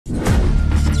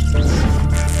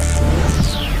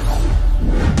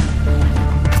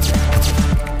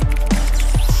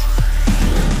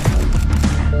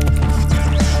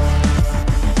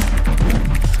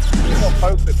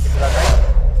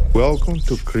welcome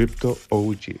to Crypto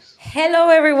OGs. Hello,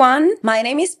 everyone. My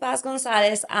name is Paz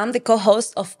Gonzalez. I'm the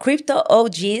co-host of Crypto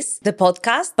OGs, the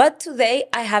podcast. But today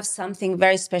I have something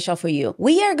very special for you.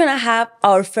 We are going to have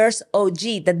our first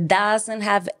OG that doesn't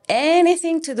have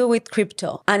anything to do with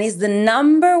crypto and is the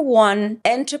 #1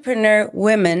 entrepreneur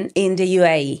woman in the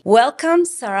UAE. Welcome,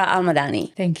 Sara Al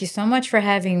Madani. Thank you so much for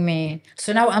having me.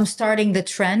 So now I'm starting the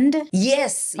trend.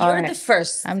 Yes, you're the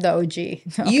first. I'm the OG.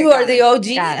 Okay, You are the OG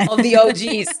of the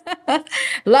OGs.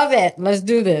 Love it. Let's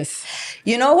do this.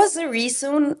 You know what's the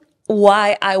reason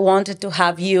why I wanted to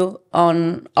have you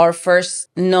on our first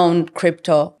known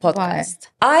crypto podcast?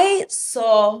 I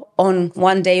saw on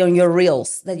one day on your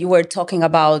reels that you were talking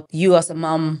about you as a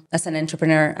mom, as an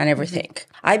entrepreneur and everything.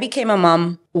 I became a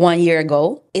mom 1 year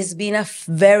ago. It's been a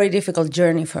very difficult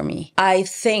journey for me. I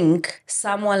think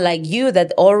someone like you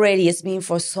that already has been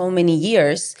for so many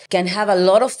years can have a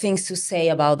lot of things to say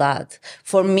about that.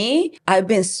 For me, I've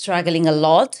been struggling a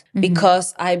lot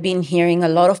because I've been hearing a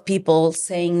lot of people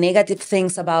saying negative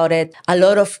things about it, a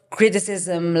lot of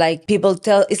criticism, like people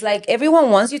tell, it's like everyone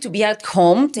wants you to be at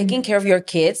home taking care of your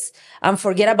kids and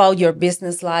forget about your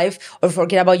business life or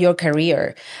forget about your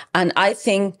career. And I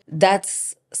think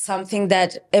that's something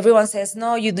that everyone says,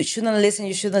 no, you shouldn't listen,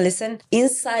 you shouldn't listen.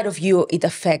 Inside of you, it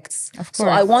affects. Of course. So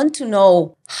I want to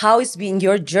know how it's been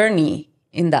your journey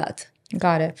in that.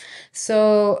 Got it.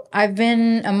 So I've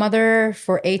been a mother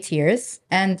for 8 years.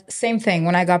 And same thing,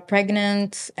 when I got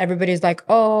pregnant, everybody's like,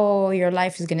 oh, your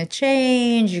life is going to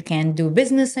change. You can't do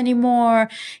business anymore.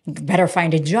 You better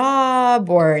find a job,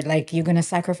 or like you're going to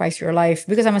sacrifice your life,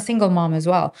 because I'm a single mom as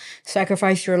well.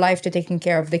 Sacrifice your life to taking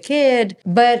care of the kid.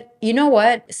 But you know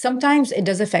what? Sometimes it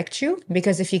does affect you,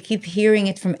 because if you keep hearing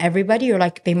it from everybody, you're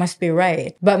like, they must be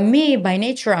right. But me, by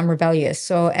nature, I'm rebellious.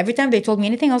 So every time they told me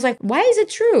anything, I was like, why is it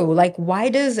true? Like, why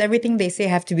does everything they say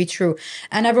have to be true?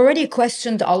 And I've already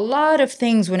questioned a lot of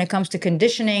things when it comes to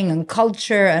conditioning and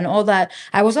culture and all that.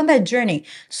 I was on that journey.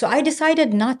 So I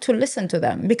decided not to listen to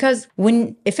them, because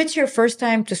if it's your first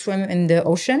time to swim in the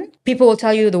ocean, people will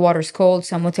tell you the water's cold.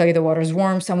 Some will tell you the water's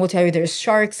warm. Some will tell you there's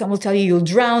sharks. Some will tell you you'll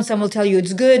drown. Some will tell you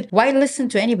it's good. Why listen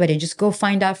to anybody? Just go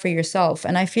find out for yourself.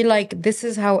 And I feel like this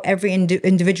is how every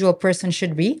individual person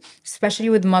should be, especially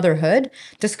with motherhood.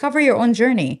 Discover your own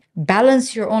journey.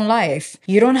 Balance your own life.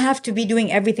 You don't have to be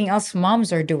doing everything else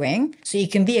moms are doing so you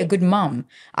can be a good mom.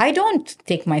 I don't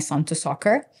take my son to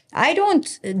soccer. I don't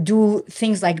do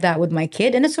things like that with my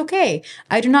kid, and it's okay.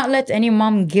 I do not let any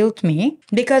mom guilt me,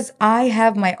 because I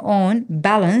have my own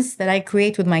balance that I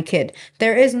create with my kid.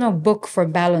 There is no book for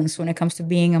balance when it comes to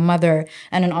being a mother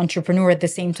and an entrepreneur at the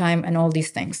same time and all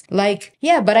these things. Like,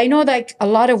 yeah, but I know that a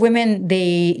lot of women,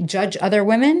 they judge other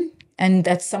women, and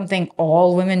that's something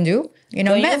all women do. You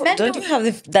know, don't you have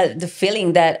the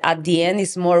feeling that at the end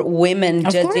it's more women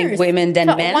judging women than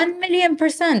men?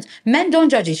 1,000,000%. Men don't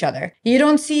judge each other. You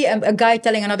don't see a guy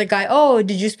telling another guy, oh,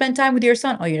 did you spend time with your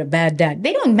son? Oh, you're a bad dad.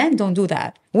 Men don't do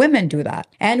that. Women do that.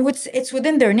 And it's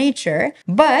within their nature.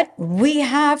 But we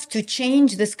have to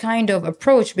change this kind of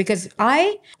approach, because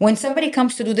when somebody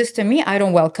comes to do this to me, I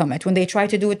don't welcome it. When they try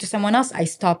to do it to someone else, I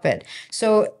stop it.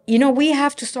 So, we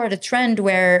have to start a trend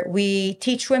where we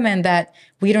teach women that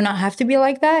we do not have to be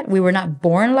like that. We were not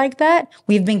born like that.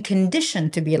 We've been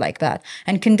conditioned to be like that.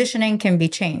 And conditioning can be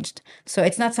changed. So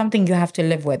it's not something you have to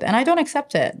live with. And I don't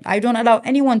accept it. I don't allow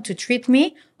anyone to treat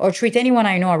me or treat anyone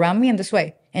I know around me in this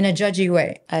way, in a judgy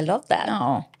way. I love that.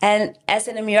 No. And as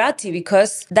an Emirati,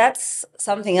 because that's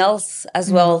something else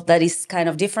as well that is kind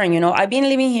of different. I've been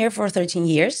living here for 13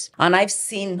 years, and I've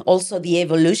seen also the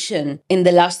evolution in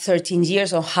the last 13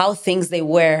 years of how things they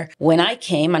were when I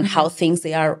came and how things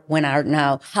they are when are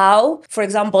now. How, for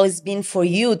example, it's been for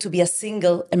you to be a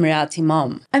single Emirati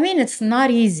mom. I mean, it's not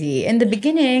easy. In the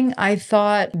beginning, I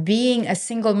thought being a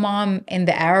single mom in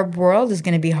the Arab world is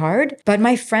going to be hard, but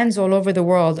my friends all over the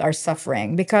world are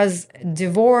suffering, because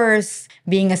divorce,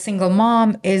 being a single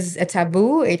mom is a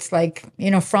taboo. It's like,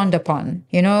 frowned upon,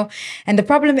 And the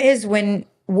problem is when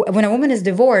a woman is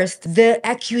divorced, the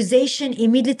accusation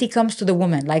immediately comes to the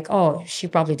woman. Like, oh, she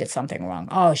probably did something wrong.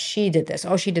 Oh, she did this.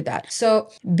 Oh, she did that. So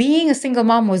being a single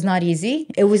mom was not easy.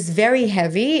 It was very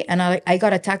heavy. And I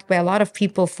got attacked by a lot of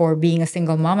people for being a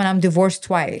single mom. And I'm divorced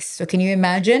twice. So can you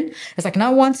imagine? It's like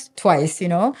not once, twice,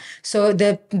 So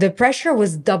the pressure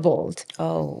was doubled.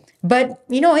 Oh. But,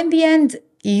 in the end,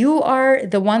 you are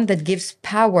the one that gives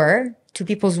power to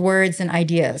people's words and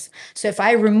ideas. So if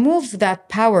I remove that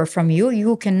power from you,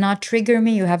 you cannot trigger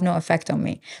me. You have no effect on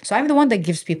me. So I'm the one that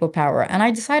gives people power. And I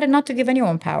decided not to give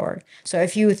anyone power. So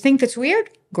if you think it's weird,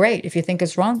 great. If you think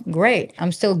it's wrong, great.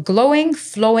 I'm still glowing,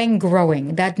 flowing,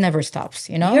 growing. That never stops,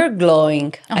 you know? You're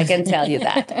glowing. I can tell you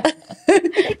that.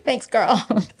 Thanks, girl.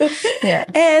 Yeah.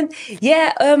 And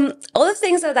yeah, all the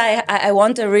things that I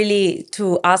want to really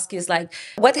to ask you is like,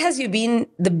 what has you been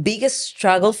the biggest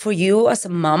struggle for you as a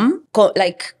mom,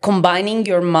 like combining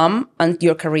your mom and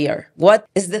your career? What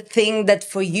is the thing that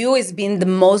for you has been the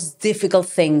most difficult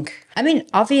thing? I mean,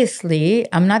 obviously,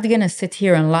 I'm not going to sit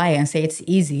here and lie and say it's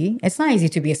easy. It's not easy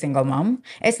to be a single mom.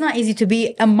 It's not easy to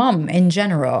be a mom in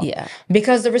general. Yeah.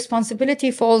 Because the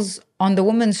responsibility falls on the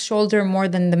woman's shoulder more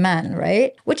than the man,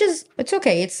 right? Which is, it's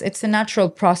okay. It's a natural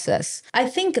process. I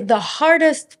think the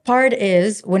hardest part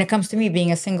is, when it comes to me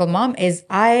being a single mom, is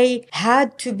I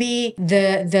had to be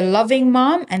the loving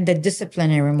mom and the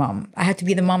disciplinary mom. I had to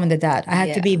be the mom and the dad. I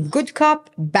had to be good cop,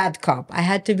 bad cop. I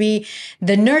had to be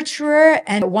the nurturer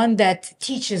and one that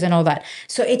teaches and all that.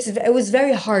 So it was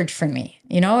very hard for me.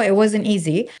 You know, it wasn't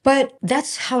easy, but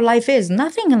that's how life is.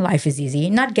 Nothing in life is easy.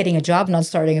 Not getting a job, not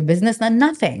starting a business, not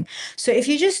nothing. So if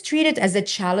you just treat it as a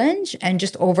challenge and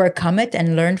just overcome it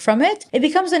and learn from it, it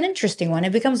becomes an interesting one.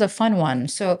 It becomes a fun one.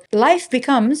 So life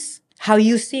becomes how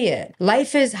you see it.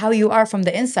 Life is how you are from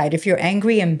the inside. If you're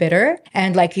angry and bitter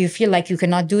and like you feel like you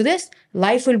cannot do this,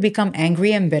 life will become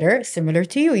angry and bitter, similar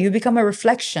to you. You become a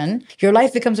reflection. Your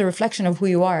life becomes a reflection of who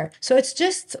you are. So it's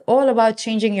just all about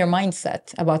changing your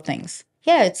mindset about things.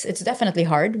 Yeah, it's definitely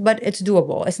hard, but it's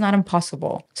doable. It's not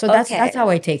impossible. So that's how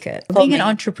I take it. Being an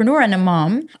entrepreneur and a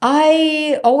mom,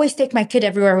 I always take my kid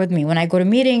everywhere with me. When I go to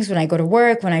meetings, when I go to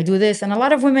work, when I do this. And a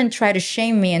lot of women try to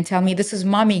shame me and tell me, this is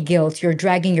mommy guilt. You're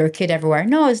dragging your kid everywhere.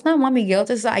 No, it's not mommy guilt.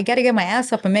 It's I got to get my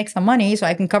ass up and make some money so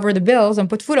I can cover the bills and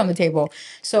put food on the table.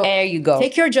 So there you go.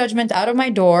 Take your judgment out of my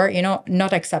door, you know,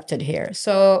 not accepted here.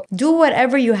 So do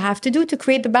whatever you have to do to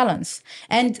create the balance.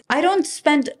 And I don't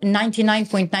spend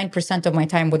 99.9% of my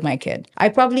time with my kid. I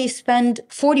probably spend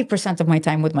 40% of my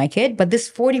time with my kid, but this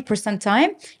 40%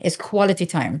 time is quality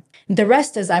time. The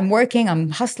rest is I'm working,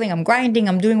 I'm hustling, I'm grinding,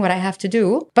 I'm doing what I have to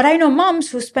do. But I know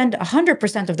moms who spend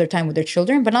 100% of their time with their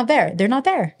children, but not there. They're not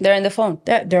there. They're on the phone.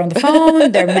 They're on the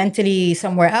phone. They're mentally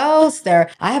somewhere else.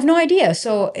 I have no idea.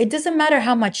 So it doesn't matter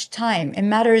how much time. It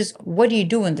matters what do you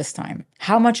do in this time?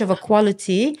 How much of a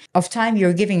quality of time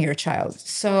you're giving your child.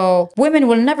 So women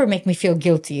will never make me feel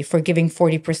guilty for giving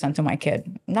 40% to my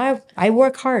kid. I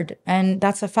work hard and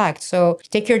that's a fact. So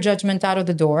take your judgment out of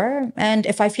the door. And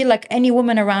if I feel like any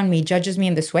woman around me judges me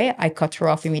in this way, I cut her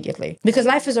off immediately. Because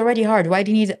life is already hard. Why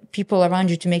do you need people around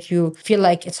you to make you feel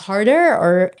like it's harder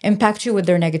or impact you with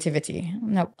their negativity?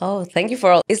 No. Oh, thank you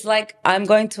for all. It's like I'm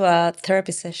going to a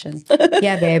therapy session.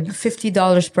 Yeah, babe.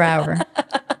 $50 per hour.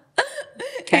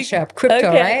 Cash up. Crypto,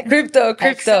 right? Crypto. I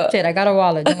accept it. I got a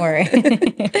wallet. Don't worry.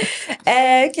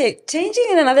 Okay, changing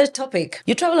in another topic.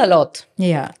 You travel a lot.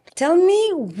 Yeah. Tell me,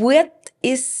 what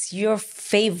is your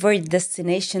favorite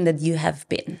destination that you have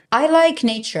been? I like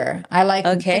nature. I like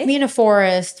put me in a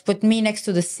forest, put me next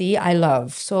to the sea. I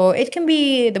love. So it can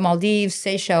be the Maldives,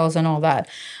 Seychelles, and all that.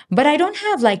 But I don't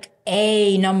have like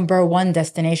a number one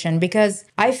destination because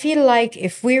I feel like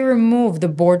if we remove the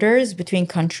borders between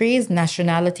countries,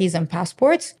 nationalities, and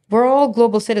passports, we're all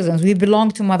global citizens. We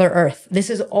belong to Mother Earth. This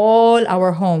is all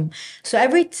our home. So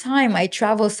every time I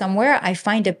travel somewhere, I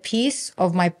find a piece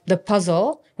of the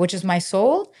puzzle, which is my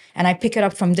soul, and I pick it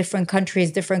up from different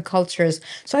countries, different cultures.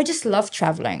 So I just love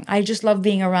traveling. I just love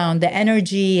being around the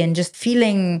energy and just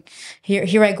feeling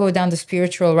here I go down the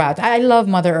spiritual route. I love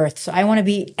Mother Earth. So I want to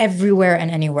be everywhere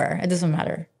and anywhere. It doesn't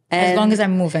matter. As long as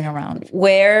I'm moving around.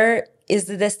 Where is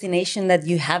the destination that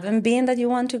you haven't been that you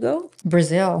want to go?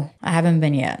 Brazil. I haven't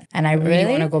been yet. And I really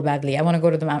want to go badly. I want to go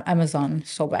to the Amazon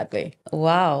so badly.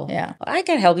 Wow. Yeah. I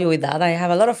can help you with that. I have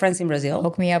a lot of friends in Brazil.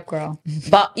 Hook me up, girl.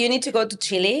 But you need to go to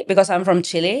Chile because I'm from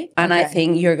Chile and I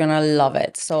think you're going to love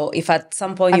it. So if at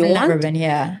some point you want... I've never been,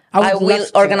 yeah. I will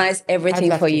organize everything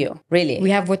for you. Really. We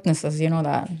have witnesses, you know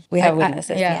that. We have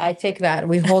witnesses. I take that.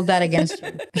 We hold that against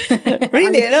you.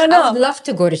 Really? No. I would love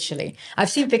to go to Chile. I've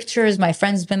seen pictures. My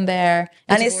friend's been there.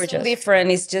 It's gorgeous. So different.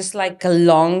 It's just like a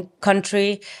long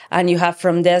country and you have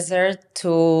from desert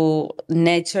to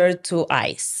nature to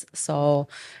ice. So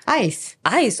ice,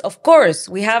 of course.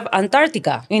 We have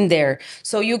Antarctica in there.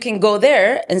 So you can go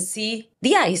there and see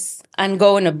the ice and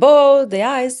go on a boat, the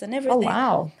ice and everything. Oh,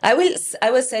 wow. I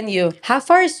will send you. How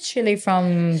far is Chile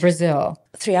from Brazil?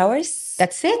 3 hours.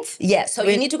 That's it? Yeah. So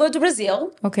you need to go to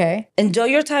Brazil. Okay. Enjoy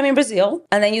your time in Brazil.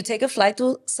 And then you take a flight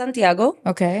to Santiago.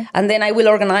 Okay. And then I will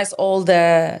organize all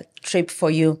the trip for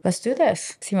you. Let's do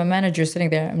this. See my manager sitting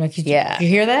there. I'm like, Yeah. you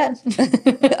hear that?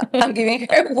 I'm giving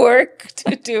her work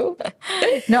to do.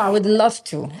 No, I would love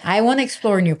to. I want to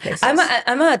explore new places.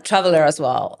 I'm a traveler as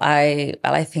well. I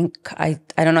think I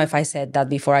don't know if I said that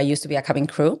before. I used to be a cabin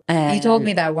crew. And You told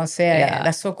me that once. Yeah.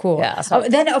 That's so cool. Yeah, so-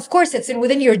 Then of course it's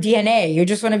within your DNA. You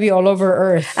just want to be all over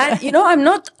Earth. And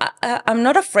I'm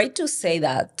not afraid to say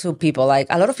that to people. Like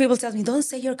a lot of people tell me, don't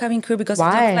say you're cabin crew because it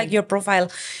Why? looks like your profile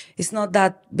is not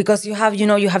that, because you have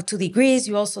 2 degrees,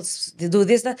 you also do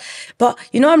this, that. But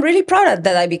I'm really proud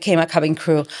that I became a cabin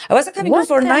crew. I was a cabin crew What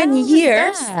for the 9 hell is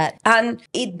years, that? and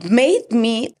it made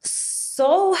me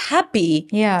so happy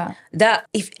Yeah. that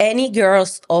if any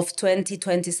girls of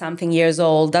 20 something years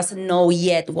old doesn't know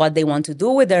yet what they want to do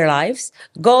with their lives,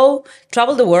 go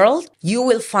travel the world. You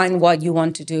will find what you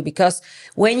want to do, because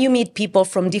when you meet people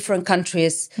from different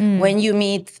countries, when you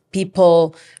meet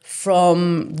people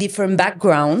from different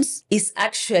backgrounds, it's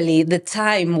actually the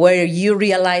time where you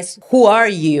realize, who are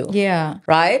you? Yeah.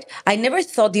 Right? I never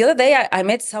thought, the other day I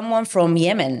met someone from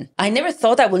Yemen. I never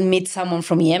thought I would meet someone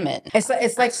from Yemen. It's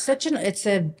like it's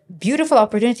a beautiful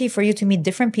opportunity for you to meet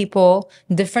different people,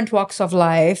 different walks of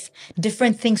life,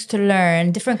 different things to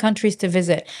learn, different countries to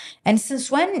visit. And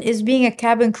since when is being a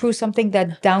cabin crew something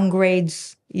that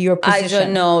downgrades your position? I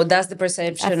don't know. That's the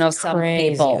perception of some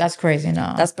people. That's crazy.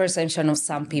 No. That's perception of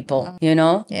some people,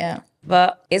 Yeah.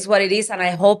 But it's what it is, and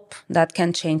I hope that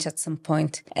can change at some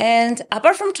point. And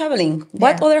apart from traveling,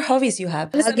 what Yeah. other hobbies you have?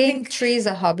 Hugging trees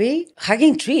a hobby?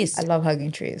 Hugging trees. I love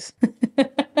hugging trees.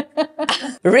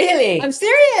 Really? I'm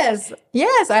serious.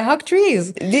 Yes, I hug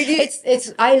trees. Did you?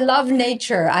 It's I love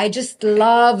nature. I just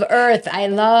love earth. I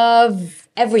love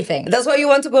everything. That's why you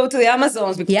want to go to the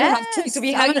Amazons, because you have Yes, to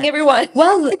be hugging everyone.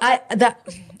 Well,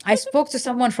 I spoke to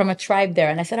someone from a tribe there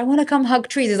and I said, I want to come hug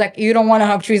trees. He's like, you don't want to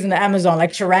hug trees in the Amazon,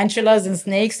 like tarantulas and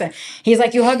snakes. And he's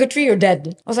like, you hug a tree, you're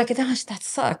dead. I was like, gosh, that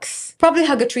sucks. Probably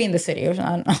hug a tree in the city. I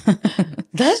don't know.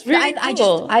 That's really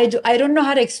cool. I don't know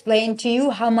how to explain to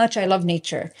you how much I love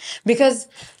nature, because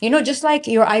just like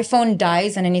your iPhone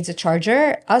dies and it needs a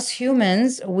charger, us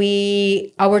humans,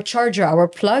 our charger, our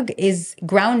plug is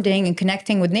grounding and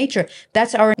connecting with nature.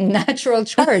 That's our natural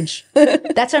charge.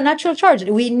 That's our natural charge.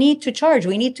 We need to charge.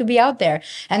 We need to be out there,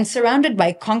 and surrounded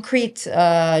by concrete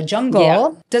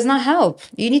jungle does not help.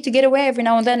 You need to get away every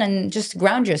now and then and just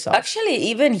ground yourself. Actually,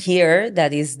 even here,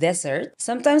 that is desert,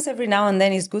 sometimes every now and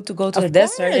then it's good to go to the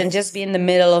desert and just be in the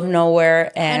middle of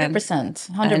nowhere. And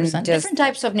 100%. just- Different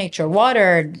types of nature,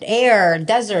 water, air,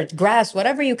 desert, grass,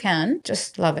 whatever you can.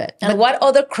 Just love it. And what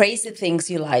other crazy things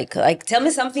you like? Like, tell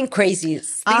me something crazy.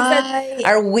 Things that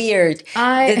are weird,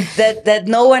 that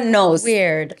no one knows.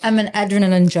 Weird. I'm an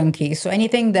adrenaline junkie. So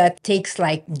anything that takes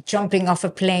like jumping off a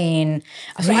plane.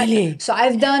 Really? So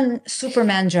I've done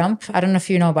Superman jump. I don't know if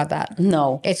you know about that.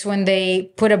 No. It's when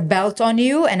they put a belt on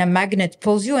you and a magnet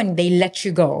pulls you and they let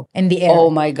you go in the air. Oh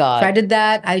my God. So I did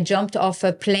that. I jumped off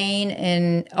a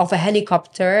off a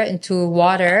helicopter into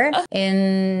water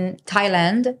in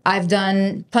Thailand. I've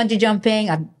done bungee jumping.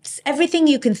 Everything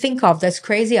you can think of that's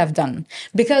crazy, I've done.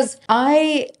 Because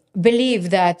I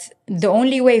believe that the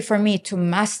only way for me to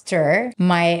master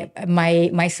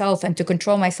myself and to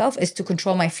control myself is to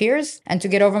control my fears, and to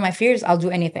get over my fears, I'll do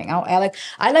anything.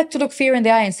 I like to look fear in the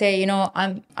eye and say,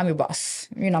 I'm your boss.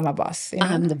 You're not my boss.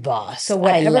 I'm the boss. So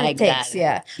whatever I like it takes, that.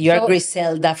 yeah. You're So-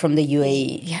 Griselda from the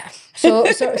UAE. Yeah. So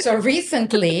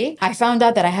recently I found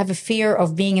out that I have a fear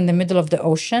of being in the middle of the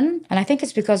ocean. And I think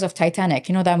it's because of Titanic.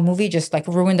 That movie just like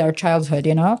ruined our childhood,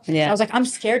 Yeah. I was like, I'm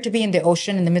scared to be in the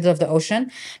ocean, in the middle of the ocean,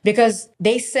 because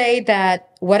they say that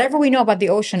whatever we know about the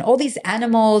ocean, all these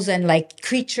animals and like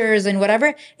creatures and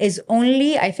whatever is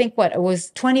only, I think it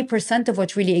was 20% of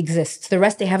what really exists. The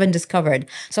rest they haven't discovered.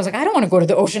 So I was like, I don't want to go to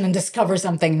the ocean and discover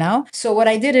something now. So what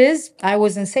I did is I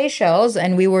was in Seychelles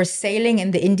and we were sailing in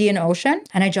the Indian Ocean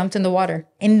and I jumped in the water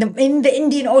in the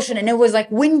Indian Ocean, and it was like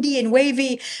windy and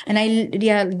wavy. And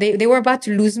they were about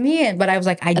to lose me, but I was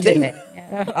like, I did it.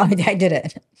 I did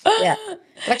it. Yeah.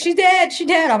 Like, she's dead.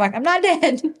 I'm like, I'm not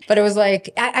dead. But it was like,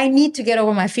 I need to get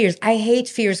over my fears. I hate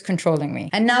fears controlling me.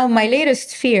 And now my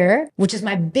latest fear, which is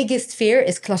my biggest fear,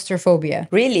 is claustrophobia.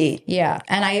 Really? Yeah.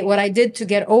 And what I did to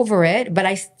get over it, but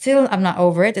I'm not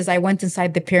over it, is I went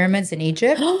inside the pyramids in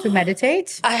Egypt to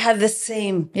meditate. I had the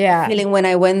same Yeah. feeling when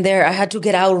I went there. I had to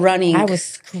get out running. I was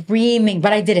screaming,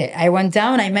 but I did it. I went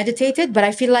down, I meditated, but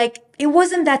I feel like it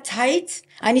wasn't that tight.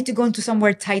 I need to go into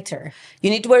somewhere tighter.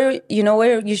 You need where you know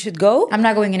where you should go? I'm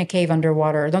not going in a cave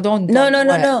underwater. Don't.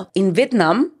 No. In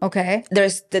Vietnam, Okay.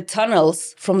 there's the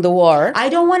tunnels from the war. I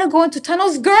don't want to go into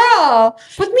tunnels, girl.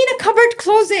 Put me in a cupboard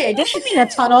closet. Don't put me in a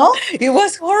tunnel. It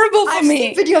was horrible for I've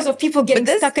me. seen videos of people getting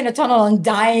stuck in a tunnel and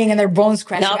dying and their bones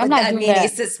crashing. No, I'm but not I doing mean, that.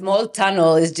 it's a small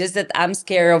tunnel. It's just that I'm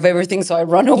scared of everything, so I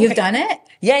run away. You've done it?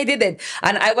 Yeah, I did it.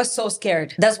 And I was so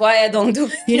scared. That's why I don't do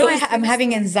it. You know, I'm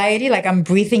having anxiety. Like I'm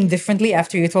breathing differently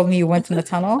after you told me you went in the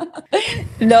tunnel.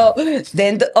 No,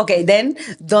 then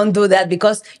don't do that,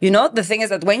 because you know the thing is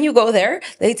that when you go there,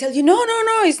 they tell you no,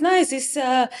 it's nice,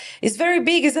 it's very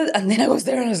big, and then I was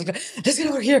there and I was like, let's get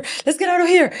out of here, let's get out of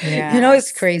here. Yeah, you know,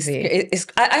 it's crazy.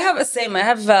 I have the same. I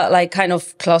have like kind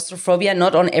of claustrophobia,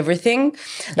 not on everything.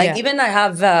 Like even I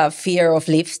have fear of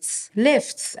lifts.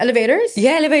 Lifts, elevators.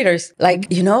 Yeah, elevators.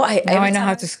 Like you know, Now I know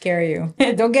how to scare you.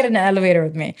 Don't get in an elevator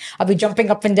with me. I'll be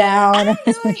jumping up and down.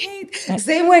 I hate.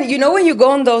 Same when you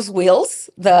go on those wheels,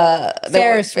 the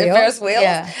Ferris wheels.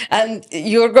 yeah. And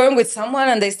you're going with someone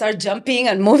and they start jumping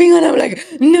and moving, and I'm like,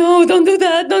 no, don't do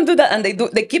that, and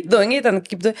they keep doing it and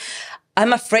keep doing.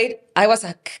 I'm afraid. I was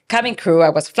a cabin crew. I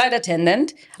was flight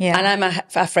attendant, and I'm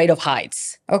afraid of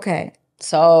heights. Okay.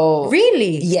 So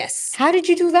really? Yes. How did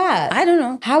you do that? I don't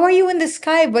know. How are you in the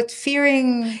sky but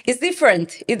fearing? It's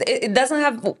different. It doesn't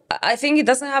have. I think it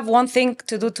doesn't have one thing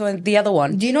to do to the other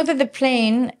one. Do you know that the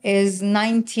plane is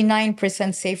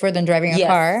 99% safer than driving a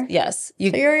car? Yes. So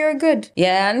you're good.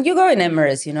 Yeah, and you go in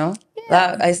Emirates, you know.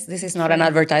 Yeah. This is not an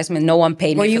advertisement. No one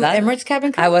paid me for that. Were you Emirates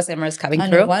cabin crew? I was Emirates cabin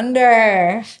crew. No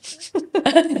wonder.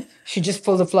 She just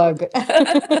pulled the plug.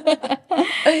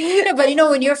 But you know,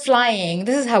 when you're flying,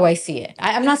 this is how I see it.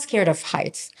 I'm not scared of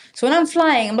heights. So when I'm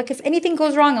flying, I'm like, if anything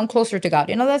goes wrong, I'm closer to God.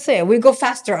 You know, that's it. We go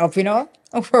faster up, you know?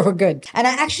 We're good. And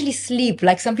I actually sleep.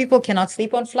 Like some people cannot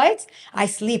sleep on flights. I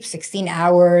sleep 16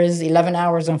 hours, 11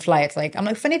 hours on flights. Like, I'm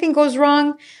like, if anything goes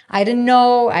wrong, I didn't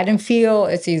know, I didn't feel,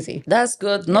 it's easy. That's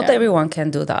good. Not everyone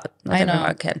can do that. I know.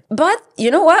 Everyone can. But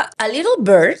you know what? A little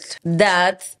bird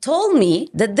that told me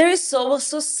that there is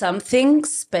also something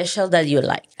special that you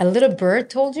like. A little bird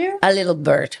told you? A little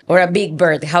bird or a big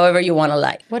bird, however you want to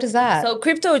like. What is that? So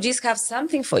Crypto OGs have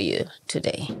something for you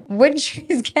today. What did you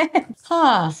guys get?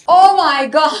 Huh. Oh my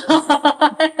God. How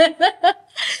did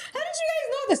you guys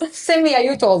know this? Simia,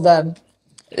 you told them.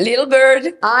 Little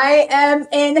bird. I am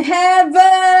in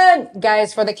heaven.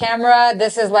 Guys, for the camera,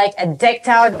 this is like a decked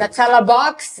out Nutella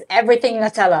box. Everything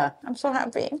Nutella. I'm so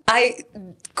happy. I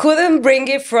couldn't bring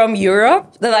it from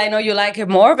Europe, that I know you like it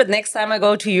more, but next time I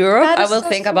go to Europe, I will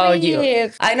think about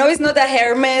you. I know it's not a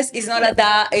Hermes, it's not a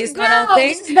it's not a thing.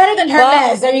 This is better than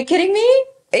Hermes. Are you kidding me?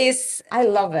 I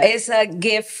love it. It's a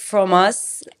gift from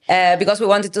us because we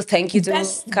wanted to thank you to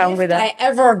come with us. I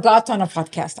ever got on a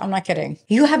podcast. I'm not kidding.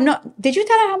 You have not. Did you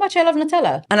tell her how much I love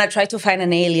Nutella? And I tried to find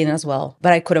an alien as well,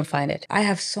 but I couldn't find it. I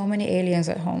have so many aliens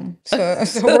at home. So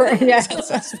yeah,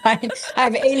 that's fine. I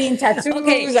have alien tattoos.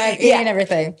 Okay. I have alien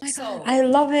everything. So, I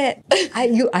love it.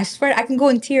 I swear I can go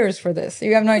in tears for this.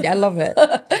 You have no idea. I love it.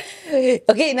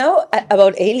 Okay, now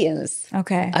about aliens.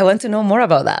 Okay. I want to know more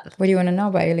about that. What do you want to know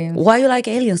about aliens? Why you like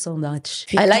aliens so much?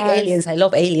 I like aliens. I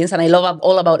love aliens, and I love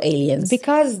all about aliens.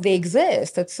 Because they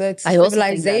exist. It's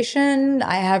civilization.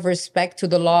 I have respect to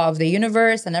the law of the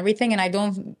universe and everything. And I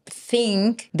don't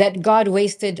think that God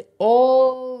wasted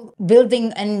all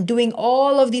building and doing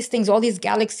all of these things, all these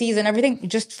galaxies and everything,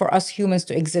 just for us humans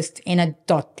to exist in a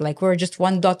dot. Like we're just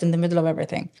one dot in the middle of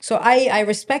everything. So I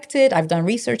respect it. I've done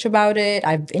research about it.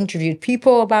 I've interviewed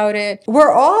people about it.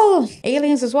 We're all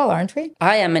aliens as well, aren't we?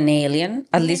 I am an alien,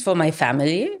 at least for my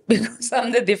family, because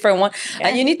I'm the different one. Yeah.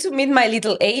 And you need to meet my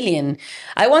little alien.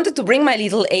 I wanted to bring my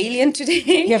little alien today.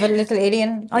 You have a little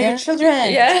alien? Oh, your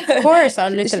children. Yeah. Of course, our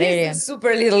little alien.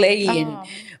 Super little alien. Oh.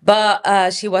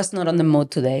 But she was not on the mood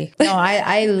today. No,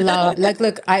 I love,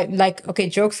 okay,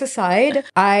 jokes aside,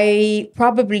 I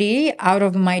probably, out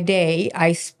of my day,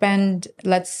 I spend,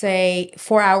 let's say,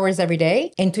 4 hours every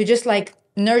day into just like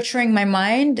nurturing my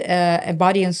mind,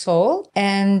 body and soul.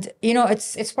 And, you know,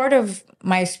 it's part of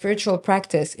my spiritual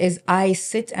practice is I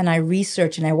sit and I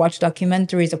research and I watch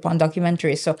documentaries upon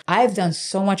documentaries. So I've done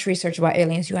so much research about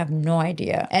aliens. You have no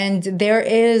idea. And there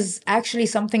is actually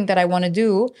something that I want to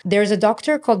do. There's a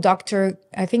doctor called Dr.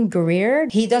 I think Greer.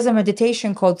 He does a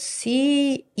meditation called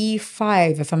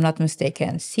CE5, if I'm not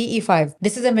mistaken. CE5.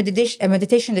 This is a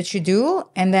meditation that you do,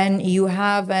 and then you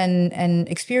have an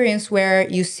experience where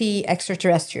you see extraterrestrials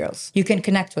extraterrestrials. You can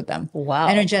connect with them. Wow.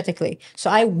 Energetically. So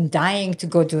I'm dying to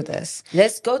go do this.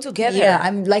 Let's go together. Yeah,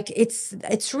 I'm like,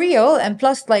 it's real. And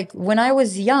plus, like, when I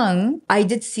was young, I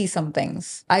did see some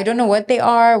things. I don't know what they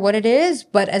are, what it is,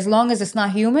 but as long as it's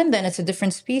not human, then it's a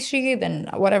different species, then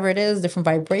whatever it is, different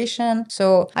vibration.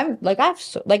 So I'm like,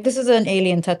 this is an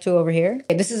alien tattoo over here.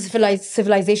 This is a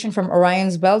civilization from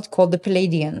Orion's belt called the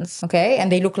Palladians. Okay.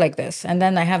 And they look like this. And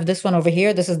then I have this one over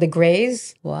here. This is the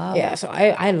Greys. Wow. Yeah. So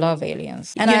I love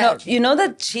aliens. And you know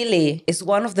that Chile is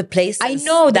one of the places I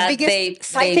know the that biggest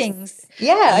sightings.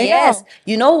 Yeah, I yes. know.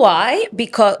 You know why?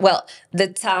 Because, well, the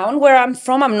town where I'm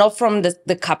from, I'm not from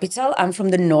the capital. I'm from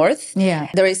the north. Yeah.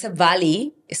 There is a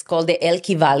valley. It's called the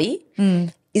Elqui Valley.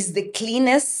 It's the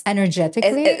cleanest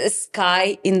Energetically.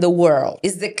 sky in the world.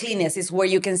 It's the cleanest. It's where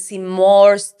you can see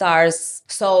more stars.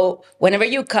 So whenever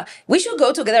you come, we should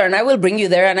go together, and I will bring you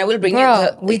there, and I will bring you.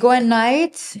 We go at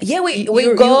night. Yeah, we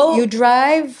go. You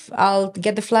drive. I'll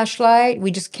get the flashlight.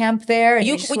 We just camp there. And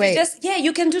You wait.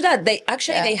 you can do that.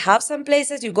 They have some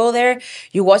places. You go there,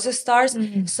 you watch the stars.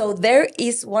 So there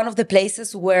is one of the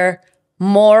places where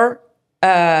more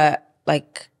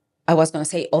like, I was gonna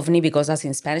say ovni because that's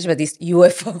in Spanish, but it's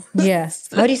UFO. Yes.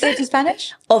 How do you say it in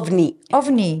Spanish? Ovni.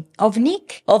 Ovni.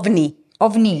 Ovnik? Ovni.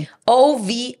 Ovni.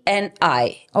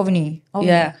 OVNI. Ovni. Ovni.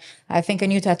 Yeah. I think a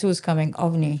new tattoo is coming.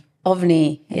 Ovni.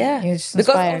 OVNI. Yeah. You're just Because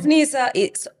inspired. OVNI is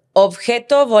it's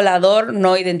objeto volador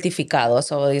no identificado.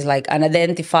 So it's like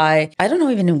unidentified. I don't know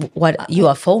even what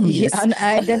UFO means.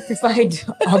 Unidentified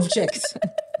objects.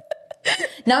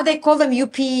 Now they call them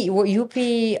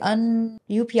UPIs.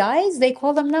 They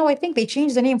call them now. I think they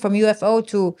changed the name from UFO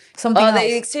to something else.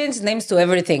 They exchange names to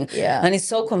everything. Yeah. And it's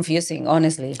so confusing,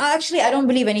 honestly. Actually, I don't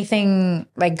believe anything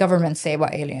like governments say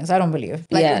about aliens. I don't believe.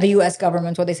 Like the US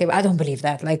government, what they say. I don't believe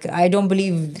that. Like, I don't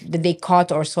believe that they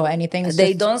caught or saw anything.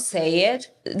 They don't say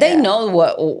it. They know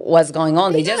what's going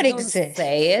on. They just know it don't exists.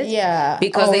 say it. Yeah.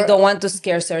 Because they don't want to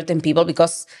scare certain people.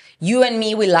 Because you and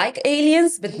me, we like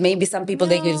aliens, but maybe some people,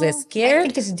 they get I scared.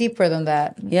 think it's deeper than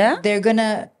that. Yeah? They're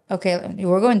gonna... Okay,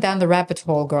 we're going down the rabbit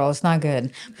hole, girl. It's not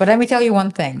good. But let me tell you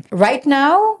one thing. Right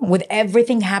now, with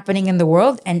everything happening in the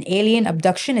world, an alien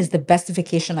abduction is the best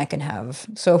vacation I can have.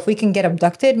 So if we can get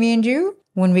abducted, me and you,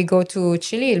 when we go to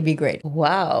Chile, it'll be great.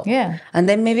 Wow. Yeah. And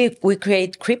then maybe we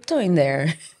create crypto in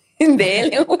there, in the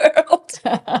alien world.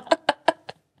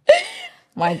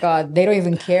 My God, they don't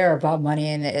even care about money.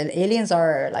 And aliens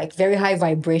are like very high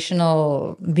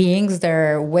vibrational beings.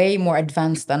 They're way more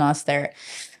advanced than us. They're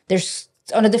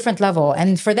on a different level.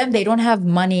 And for them, they don't have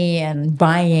money and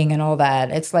buying and all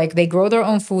that. It's like they grow their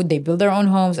own food, they build their own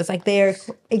homes. It's like they're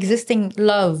existing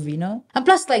love, you know? And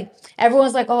plus, like,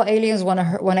 everyone's like, oh, aliens want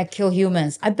to kill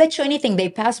humans. I bet you anything, they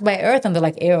pass by Earth and they're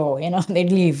like, ew, you know, they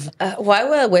leave. Why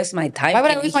would I waste my time? Why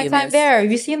would I waste my time there?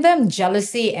 Have you seen them?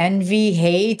 Jealousy, envy,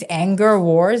 hate, anger,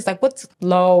 wars. Like, what's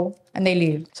low? And they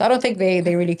leave. So I don't think they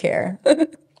really care.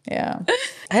 Yeah.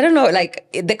 I don't know, like,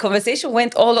 the conversation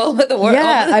went all over the world.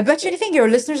 Yeah, I bet you anything your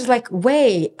listeners are like,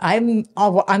 wait, I'm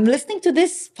listening to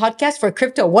this podcast for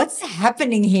crypto. What's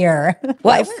happening here?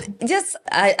 Well,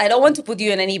 I don't want to put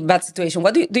you in any bad situation.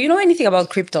 What do you know anything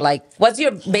about crypto? Like, what's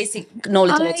your basic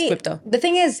knowledge about crypto? The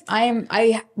thing is,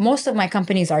 most of my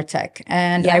companies are tech,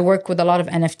 and I work with a lot of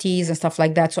NFTs and stuff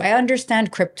like that. So I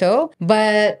understand crypto,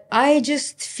 but I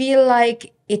just feel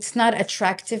like it's not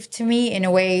attractive to me in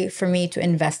a way for me to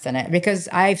invest in it, because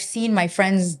I've seen my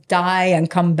friends die and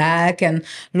come back and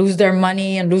lose their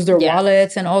money and lose their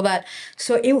wallets and all that.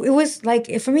 So it was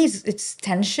like, for me, it's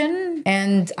tension,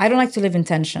 and I don't like to live in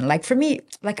tension. Like, for me,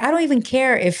 like, I don't even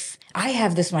care if I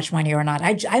have this much money or not.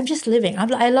 I'm just living.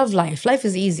 I love life. Life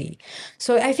is easy.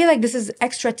 So I feel like this is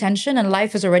extra tension, and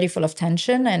life is already full of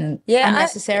tension and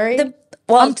unnecessary.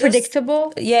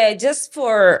 Unpredictable. Just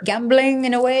for gambling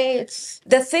in a way.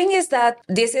 The thing is that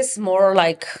this is more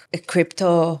like a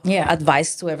crypto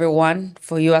advice to everyone,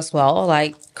 for you as well.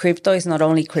 Like, crypto is not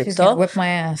only crypto. She's gonna whip my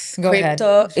ass. Go ahead.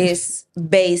 Crypto is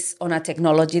based on a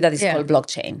technology that is called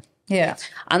blockchain. Yeah.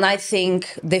 And I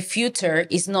think the future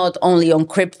is not only on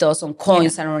cryptos, on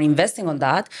coins, and on investing on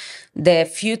that. The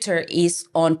future is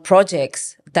on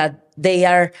projects that they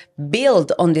are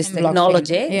built on this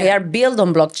technology. They are built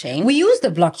on blockchain. We use the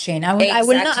blockchain. I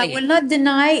will not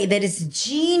deny that it's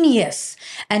genius.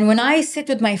 And when I sit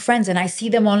with my friends and I see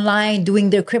them online doing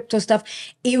their crypto stuff,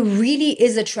 it really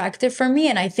is attractive for me.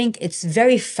 And I think it's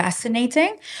very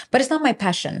fascinating, but it's not my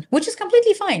passion, which is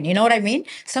completely fine. You know what I mean?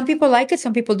 Some people like it,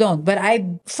 some people don't. But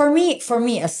for me,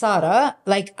 as Sara,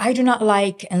 like, I do not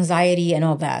like anxiety and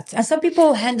all that. And some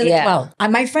people handle it well.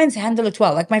 And my friends handle it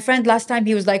well. Like, my friend last time,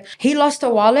 he was like, He lost a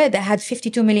wallet that had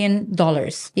 $52 million.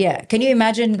 Yeah. Can you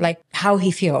imagine like how he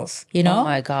feels, you know? Oh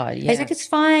my God. Yeah. He's like, it's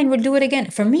fine. We'll do it again.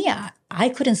 For me, I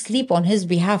couldn't sleep on his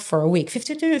behalf for a week.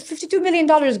 $52 million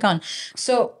gone.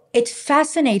 So it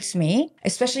fascinates me,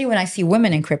 especially when I see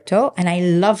women in crypto, and I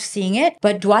love seeing it.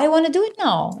 But do I want to do it?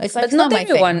 No. It's like, But it's not not my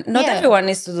everyone, thing. not Yeah. everyone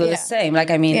needs to do the Yeah. same.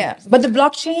 Like, I mean, Yeah. But the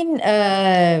blockchain,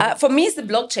 for me, it's the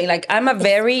blockchain. Like,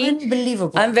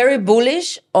 unbelievable. I'm very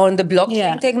bullish on the blockchain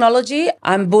Yeah. technology.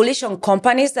 I'm bullish on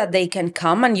companies that they can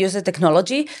come and use the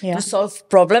technology Yeah. to solve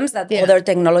problems that Yeah. other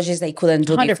technologies they couldn't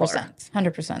do 100%. before.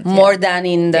 100%. More than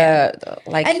in the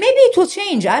like. And maybe it will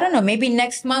change. I don't know. Maybe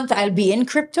next month I'll be in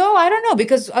crypto. I don't know.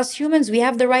 Because us humans, we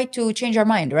have the right to change our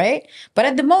mind, right? But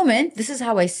at the moment, this is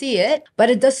how I see it. But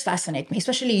it does fascinate me,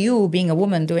 especially you being a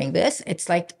woman doing this. It's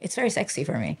like, it's very sexy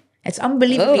for me. It's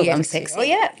unbelievably Oh, I'm sexy. sexy. Oh,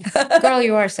 yeah. Girl,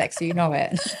 you are sexy. You know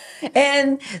it.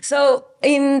 And so,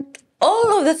 in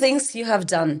all of the things you have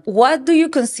done, what do you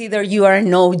consider you are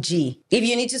an OG? If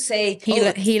you need to say,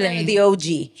 Healing. the OG.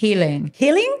 Healing.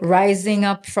 Healing? Rising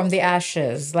up from the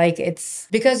ashes. Like it's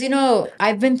because, you know,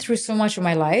 I've been through so much in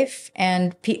my life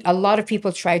and a lot of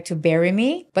people tried to bury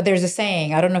me. But there's a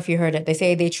saying, I don't know if you heard it. They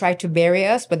say they tried to bury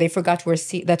us, but they forgot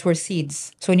that we're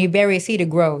seeds. So when you bury a seed, it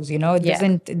grows, you know,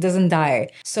 it doesn't die.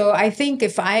 So I think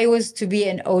if I was to be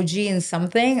an OG in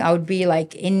something, I would be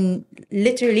like in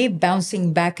literally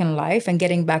bouncing back in life and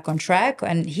getting back on track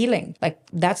and healing. Like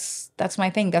that's my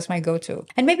thing. That's my go-to.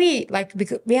 And maybe like,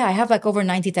 because, I have like over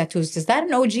 90 tattoos. Is that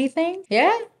an OG thing?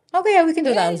 Yeah. Okay. Yeah, we can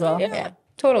do that as well. Yeah,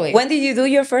 totally. When did you do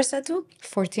your first tattoo?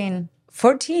 14.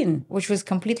 14. Which was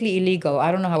completely illegal.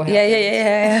 I don't know how it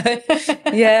happened.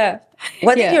 Yeah. Yeah.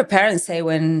 What did your parents say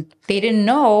when? They didn't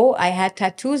know I had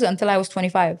tattoos until I was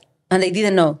 25. And they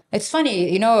didn't know. It's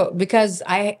funny, you know, because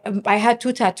I had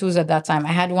 2 tattoos at that time.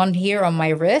 I had one here on my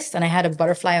wrist and I had a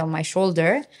butterfly on my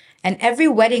shoulder. And every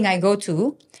wedding I go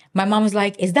to, my mom's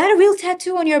like, is that a real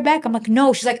tattoo on your back? I'm like,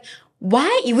 no. She's like,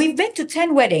 why? We've been to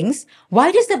 10 weddings.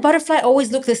 Why does the butterfly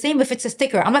always look the same if it's a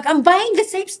sticker? I'm like, I'm buying the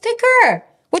same sticker.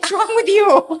 What's wrong with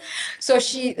you? So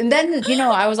and then, you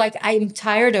know, I was like, I'm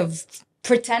tired of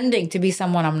pretending to be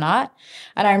someone I'm not.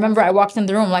 And I remember I walked in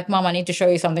the room like, Mom, I need to show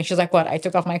you something. She's like, what? I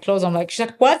took off my clothes. I'm like, she's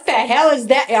like, what the hell is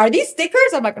that? Are these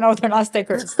stickers? I'm like, no, they're not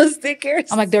stickers.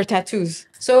 Stickers? I'm like, they're tattoos.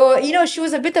 So, you know, she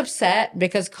was a bit upset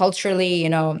because culturally, you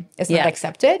know, it's not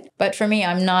accepted. But for me,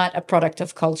 I'm not a product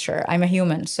of culture. I'm a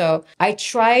human. So I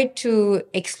tried to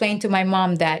explain to my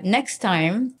mom that next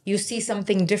time you see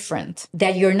something different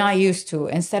that you're not used to,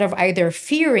 instead of either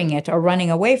fearing it or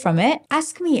running away from it,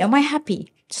 ask me, am I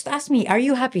happy? Just ask me, are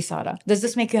you happy, Sara? Does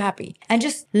this make you happy? And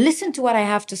just listen to what I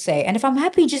have to say. And if I'm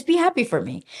happy, just be happy for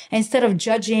me. Instead of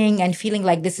judging and feeling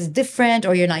like this is different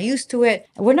or you're not used to it.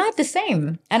 We're not the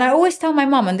same. And I always tell my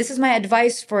mom, and this is my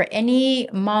advice for any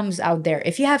moms out there,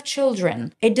 if you have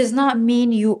children, it does not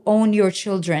mean you own your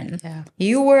children. Yeah.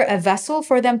 You were a vessel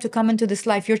for them to come into this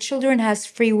life. Your children has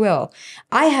free will.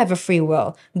 I have a free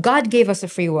will. God gave us a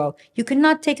free will. You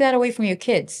cannot take that away from your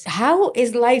kids. How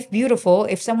is life beautiful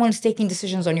if someone's taking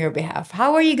decisions on your behalf?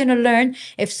 How are you going to learn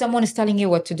if someone is telling you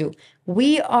what to do?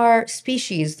 We are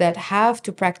species that have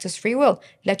to practice free will.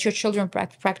 Let your children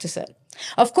practice it.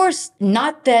 Of course,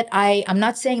 not that I'm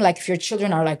not saying like if your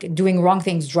children are like doing wrong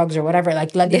things, drugs or whatever,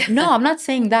 like let them, no, I'm not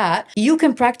saying that. You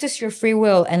can practice your free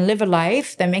will and live a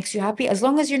life that makes you happy as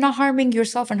long as you're not harming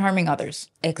yourself and harming others.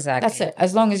 Exactly. That's it.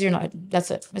 As long as you're not, that's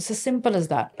it. It's as simple as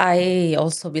that. I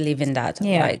also believe in that.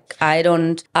 Yeah. Like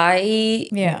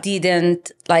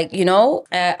didn't like, you know,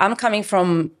 I'm coming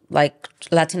from like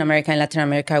Latin America. In Latin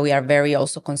America, we are very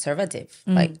also conservative.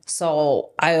 Like,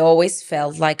 so I always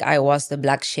felt like I was the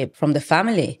black sheep from the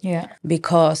family. Yeah.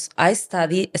 Because I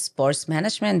studied sports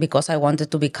management because I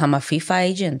wanted to become a FIFA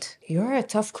agent. You're a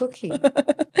tough cookie.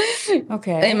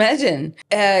 Okay. Imagine.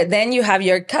 Then you have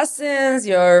your cousins,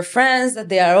 your friends that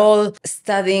they are all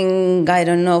studying, I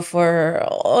don't know, for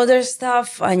other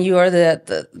stuff. And you are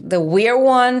the weird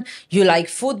one. You like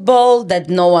football, that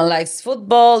no one likes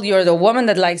football. You're the woman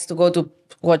that likes to go to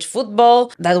watch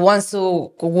football, that wants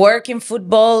to work in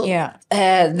football. Yeah.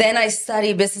 Then I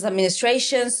studied business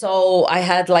administration. So I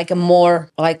had like a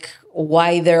more like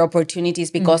wider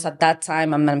opportunities because at that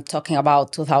time, I'm talking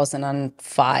about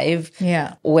 2005.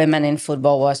 Yeah. Women in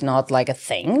football was not like a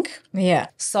thing. Yeah.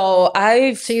 So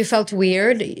you felt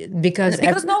weird because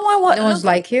no one's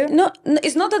like you? No,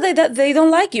 it's not that they don't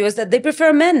like you. It's that they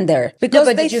prefer men there. Because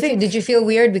No, but did you feel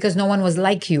weird because no one was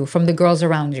like you from the girls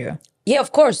around you? Yeah,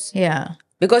 of course. Yeah.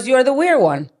 Because you are the weird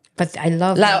one. But I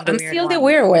love Like, being I'm the weird still the one.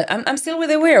 weird one. I'm still with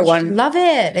the weird one. Love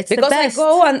it. It's Because the I best.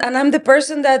 go and I'm the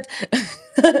person that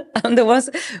I'm the ones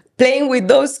playing with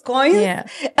those coins Yeah.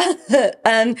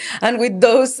 and with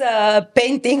those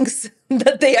paintings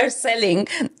that they are selling,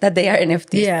 that they are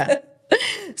NFTs. Yeah.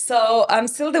 So I'm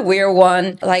still the weird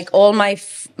one. Like all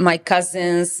my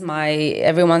cousins,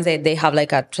 everyone they have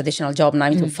like a traditional job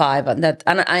 9 to 5,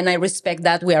 and I respect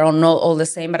that. We are all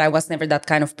the same, but I was never that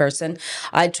kind of person.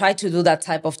 I tried to do that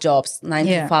type of jobs 9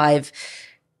 to 5,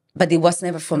 but it was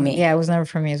never for me. Yeah, it was never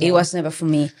for me as well. It was never for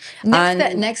me.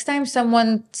 Next time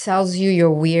someone tells you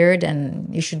you're weird and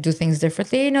you should do things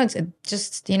differently,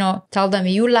 just tell them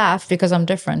you laugh because I'm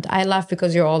different. I laugh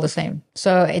because you're all the same.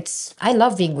 So I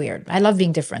love being weird. I love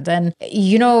being different. And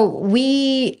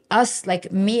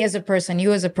like me as a person,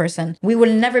 you as a person, we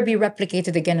will never be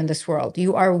replicated again in this world.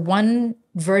 You are one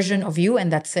version of you,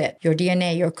 and that's it. Your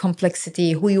DNA, your complexity,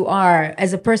 who you are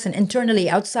as a person internally,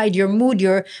 outside, your mood,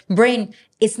 your brain,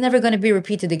 it's never going to be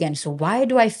repeated again. So why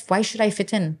should I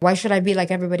fit in? Why should I be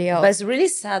like everybody else? But it's really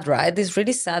sad, right? It's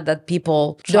really sad that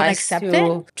people don't accept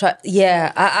it.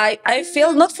 Yeah, I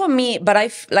feel, not for me, but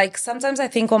like sometimes I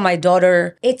think on my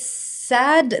daughter. It's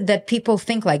sad that people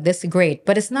think like this, great,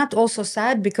 but it's not also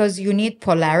sad because you need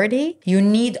polarity, you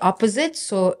need opposites,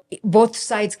 so both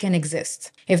sides can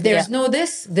exist. If there's no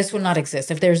this will not exist.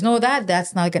 If there's no that,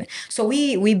 that's not gonna. So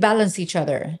we balance each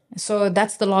other. So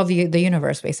that's the law of the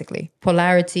universe, basically.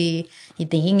 Polarity,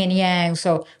 the yin and yang.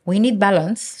 So we need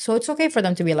balance. So it's okay for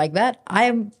them to be like that.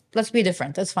 Let's be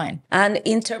different. That's fine. And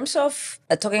in terms of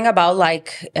talking about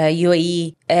like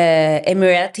UAE,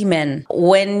 Emirati men,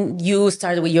 when you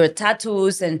started with your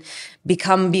tattoos and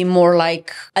be more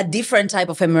like a different type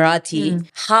of Emirati,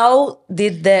 how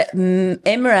did the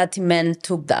Emirati men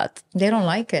took that? They don't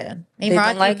like it.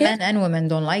 Emirati men and women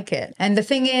don't like it. And the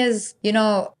thing is,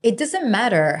 it doesn't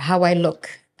matter how I look.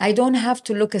 I don't have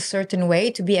to look a certain way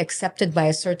to be accepted by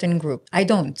a certain group. I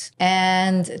don't.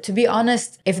 And to be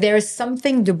honest, if there is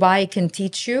something Dubai can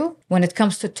teach you when it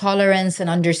comes to tolerance and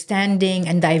understanding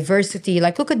and diversity,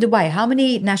 like look at Dubai, how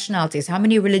many nationalities, how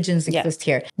many religions exist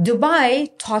here? Dubai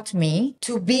taught me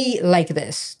to be like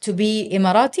this, to be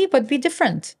Emirati, but be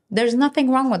different. There's nothing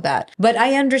wrong with that. But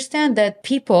I understand that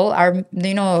people are,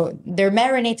 they're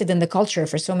marinated in the culture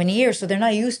for so many years, so they're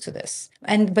not used to this.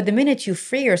 But the minute you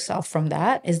free yourself from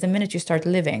that is the minute you start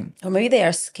living. Or maybe they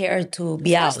are scared to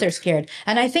be out. They're scared.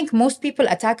 And I think most people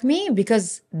attack me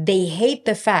because they hate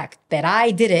the fact that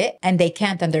I did it and they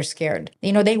can't and they're scared.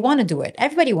 They want to do it.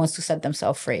 Everybody wants to set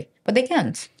themselves free, but they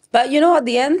can't. But at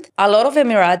the end, a lot of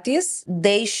Emiratis,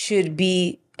 they should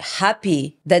be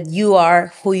happy that you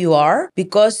are who you are,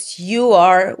 because you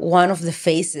are one of the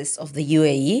faces of the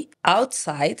UAE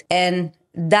outside, and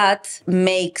that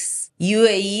makes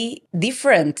UAE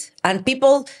different. And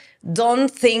people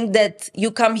don't think that you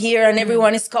come here and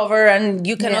everyone is covered and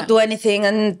you cannot do anything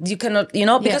and you cannot,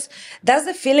 because that's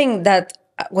the feeling that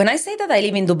when I say that I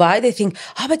live in Dubai, they think,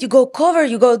 but you go cover,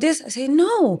 you go this. I say,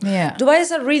 no. Yeah. Dubai is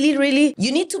a really, really,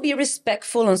 you need to be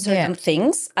respectful on certain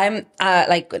things. I'm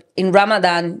like in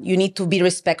Ramadan, you need to be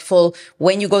respectful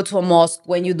when you go to a mosque,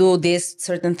 when you do these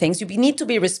certain things. You need to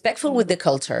be respectful with the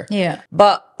culture. Yeah.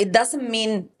 But it doesn't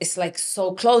mean it's like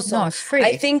so close. No, it's free.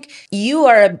 I think you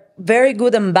are a very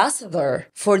good ambassador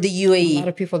for the UAE. A lot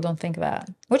of people don't think that,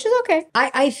 which is okay.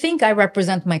 I think I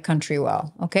represent my country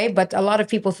well, okay? But a lot of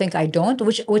people think I don't,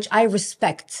 which I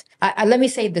respect. Let me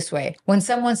say it this way. When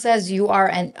someone says you are,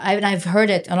 and I've heard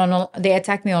it, and they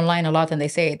attack me online a lot and they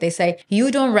say it. They say,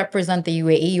 you don't represent the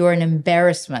UAE, you're an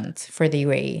embarrassment for the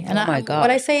UAE. And my God.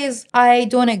 What I say is, I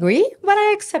don't agree, but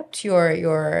I accept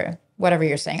your whatever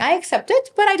you're saying. I accept it,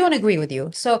 but I don't agree with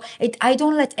you. So I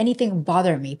don't let anything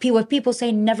bother me. What people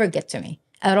say never get to me.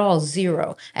 At all,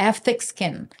 zero. I have thick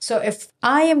skin. So if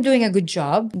I am doing a good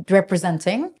job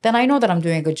representing, then I know that I'm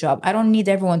doing a good job. I don't need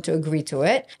everyone to agree to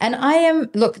it. And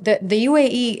look, the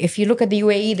UAE, if you look at the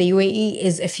UAE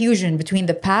is a fusion between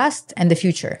the past and the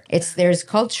future. There's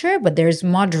culture, but there's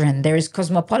modern, there's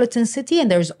cosmopolitan city,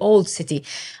 and there's old city.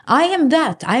 I am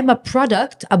that. I'm a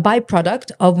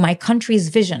byproduct of my country's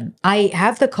vision. I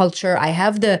have the culture, I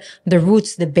have the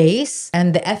roots, the base,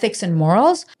 and the ethics and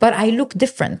morals, but I look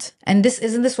different. And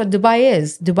isn't this what Dubai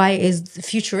is? Dubai is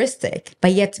futuristic,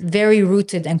 but yet very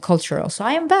rooted and cultural. So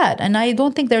I am bad. And I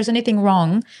don't think there's anything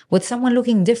wrong with someone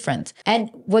looking different. And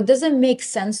what doesn't make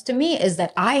sense to me is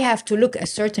that I have to look a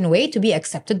certain way to be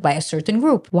accepted by a certain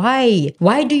group. Why?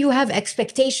 Why do you have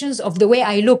expectations of the way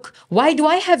I look? Why do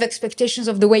I have expectations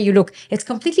of the way you look? It's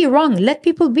completely wrong. Let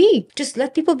people be. Just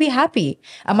let people be happy.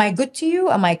 Am I good to you?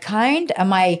 Am I kind?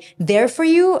 Am I there for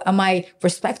you? Am I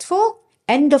respectful?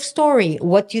 End of story.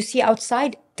 What you see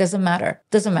outside Doesn't matter.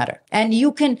 Doesn't matter. And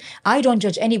I don't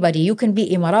judge anybody. You can be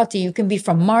Emirati, you can be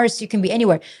from Mars, you can be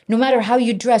anywhere. No matter how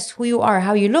you dress, who you are,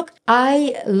 how you look,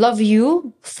 I love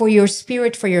you for your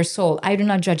spirit, for your soul. I do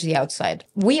not judge the outside.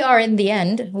 We are in the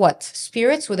end, what?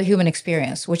 Spirits with a human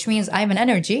experience, which means I'm an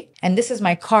energy and this is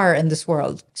my car in this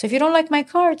world. So if you don't like my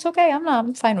car, it's okay.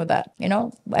 I'm fine with that. You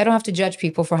know, I don't have to judge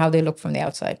people for how they look from the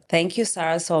outside. Thank you,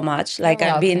 Sarah, so much. You're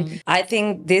I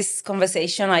think this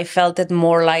conversation, I felt it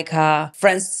more like a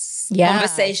friend's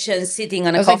conversation sitting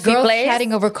on a coffee place.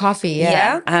 Chatting over coffee.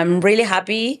 Yeah. I'm really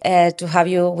happy to have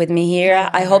you with me here.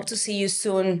 I hope to see you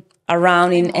soon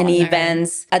around in any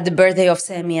events at the birthday of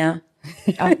Semia.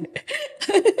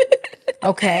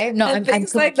 Okay. No, I'm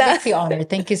completely honored.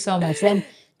 Thank you so much. And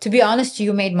to be honest,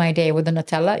 you made my day with the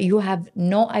Nutella. You have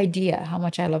no idea how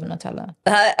much I love Nutella.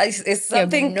 It's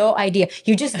something. You have no idea.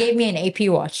 You just gave me an AP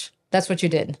watch. That's what you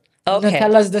did. Okay.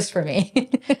 Nutella's this for me.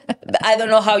 I don't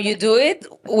know how you do it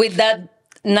with that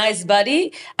nice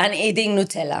body and eating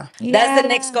Nutella. Yeah. That's the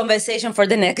next conversation for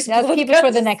the next Let's keep it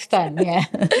for the next time. Yeah.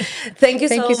 Thank you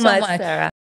so much, Sarah.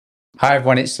 Hi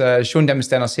everyone, it's Sean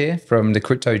Demistenos here from the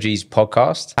Crypto G's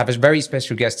podcast. I have a very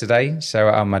special guest today,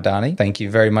 Sara Al Madani. Thank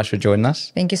you very much for joining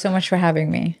us. Thank you so much for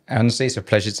having me. Honestly, it's a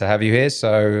pleasure to have you here.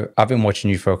 So I've been watching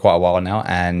you for quite a while now,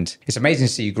 and it's amazing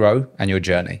to see you grow and your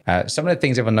journey. Some of the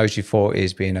things everyone knows you for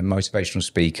is being a motivational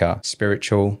speaker,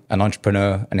 spiritual, an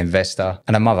entrepreneur, an investor,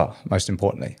 and a mother, most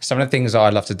importantly. Some of the things that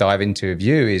I'd love to dive into with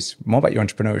you is more about your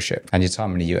entrepreneurship and your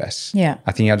time in the US. Yeah.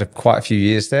 I think you had quite a few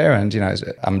years there, and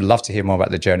I'd love to hear more about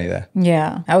the journey there.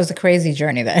 Yeah, that was a crazy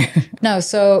journey there.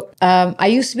 I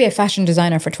used to be a fashion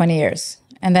designer for 20 years.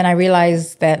 And then I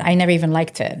realized that I never even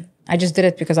liked it. I just did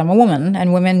it because I'm a woman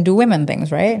and women do women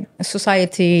things, right?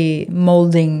 Society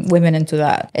molding women into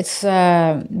that. It's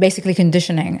basically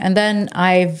conditioning. And then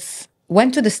I've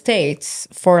went to the States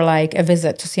for like a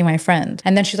visit to see my friend.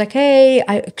 And then she's like, hey,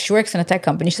 she works in a tech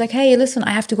company. She's like, hey, listen,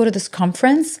 I have to go to this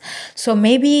conference. So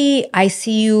maybe I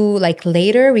see you like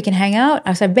later, we can hang out.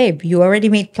 I said, babe, you already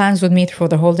made plans with me for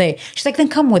the whole day. She's like, then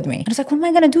come with me. I was like, what am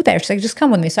I going to do there? She's like, just come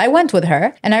with me. So I went with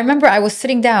her. And I remember I was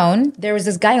sitting down. There was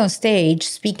this guy on stage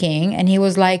speaking. And he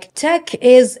was like, tech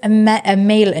is a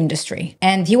male industry.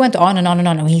 And he went on and on and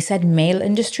on. And when he said male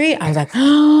industry, I was like,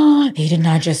 oh, he did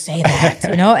not just say that,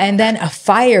 And then a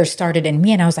fire started in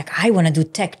me and I was like, I want to do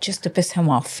tech just to piss him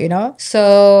off,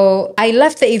 So I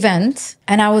left the event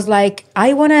and I was like,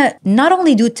 I want to not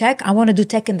only do tech, I want to do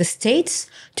tech in the States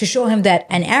to show him that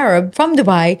an Arab from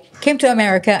Dubai came to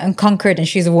America and conquered, and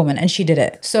she's a woman and she did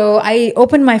it. So I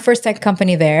opened my first tech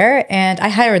company there and I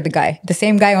hired the guy, the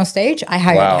same guy on stage. I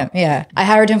hired him. Yeah. I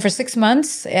hired him for 6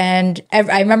 months. And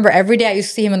I remember every day I used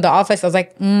to see him in the office. I was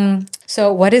like,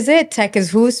 so what is it? Tech is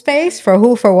who space? For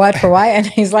who? For what? For why? And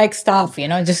he's like, stop,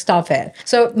 just stop it.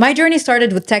 So my journey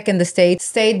started with tech in the States,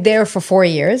 stayed there for 4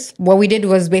 years. What we did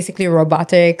was basically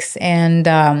robotics and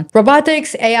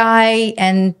robotics, AI,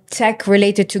 and tech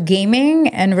related to gaming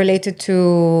and related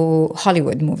to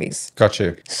Hollywood movies. Got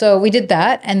you. So we did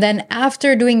that. And then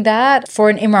after doing that, for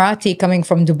an Emirati coming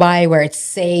from Dubai where it's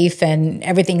safe and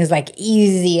everything is like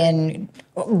easy and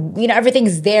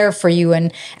everything's there for you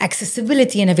and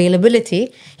accessibility and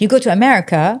availability, you go to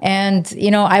America and,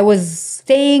 I was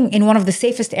staying in one of the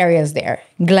safest areas there,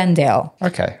 Glendale.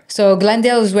 Okay. So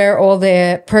Glendale is where all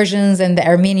the Persians and the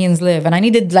Armenians live. And I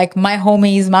needed like my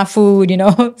homies, my food,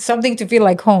 something to feel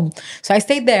like home. So I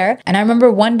stayed there. And I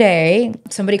remember one day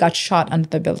somebody got shot under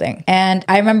the building. And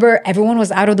I remember everyone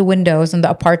was out of the windows in the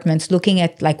apartments looking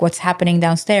at like what's happening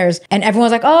downstairs. And everyone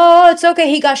was like, oh, it's okay,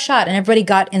 he got shot. And everybody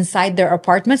got inside their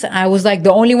apartments. And I was like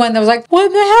the only one that was like, what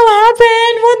the hell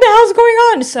happened? What the hell's going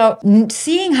on? So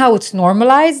seeing how it's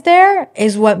normalized there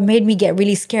is what made me get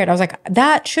really scared. I was like,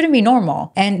 that shouldn't be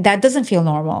normal. And that doesn't feel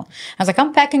normal. I was like,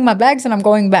 I'm packing my bags and I'm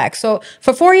going back. So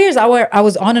for 4 years, I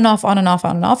was on and off, on and off,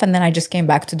 on and off. And then I just came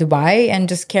back to Dubai and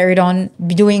just carried on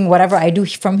doing whatever I do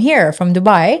from here, from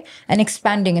Dubai, and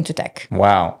expanding into tech.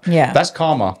 Wow. Yeah. That's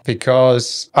karma,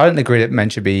 because I don't agree that men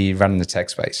should be running the tech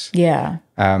space. Yeah.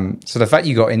 So the fact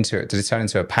you got into it, did it turn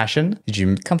into a passion? Did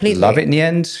you completely love it in the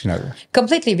end?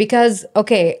 Completely, because,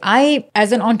 okay,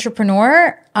 as an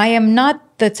entrepreneur, I am not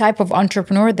the type of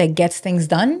entrepreneur that gets things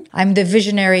done. I'm the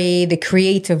visionary, the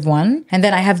creative one. And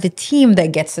then I have the team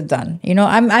that gets it done.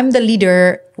 I'm the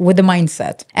leader with the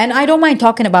mindset. And I don't mind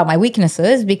talking about my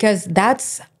weaknesses because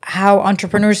that's how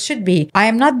entrepreneurs should be. I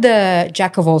am not the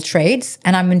jack of all trades,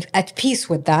 and I'm at peace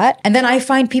with that. And then I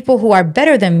find people who are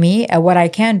better than me at what I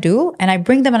can do, and I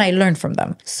bring them and I learn from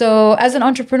them. So as an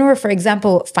entrepreneur, for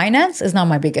example, finance is not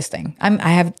my biggest thing.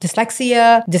 I have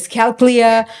dyslexia,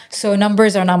 dyscalculia, so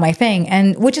numbers are not my thing,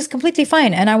 and which is completely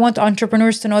fine. And I want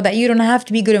entrepreneurs to know that you don't have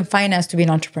to be good in finance to be an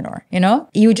entrepreneur. You know,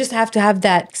 you just have to have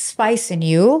that spice in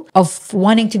you of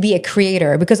wanting to be a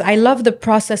creator, because I love the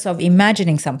process of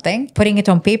imagining something, putting it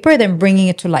on paper, then bringing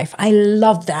it to life. I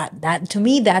love that. That to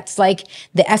me, that's like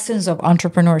the essence of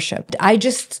entrepreneurship. I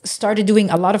just started doing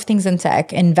a lot of things in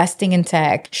tech, investing in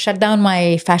tech, shut down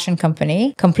my fashion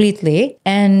company completely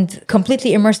and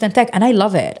completely immersed in tech. And I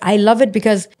love it. I love it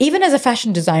because even as a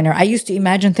fashion designer, I used to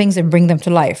imagine things and bring them to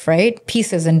life, right?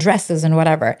 Pieces and dresses and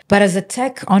whatever. But as a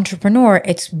tech entrepreneur,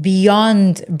 it's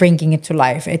beyond bringing it to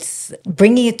life. It's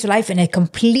bringing it to life in a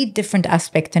complete different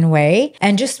aspect and way,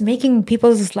 and just making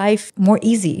people's life more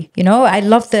easy. You know, I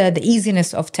love the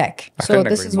easiness of tech. So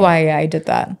this is why I did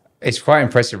that. It's quite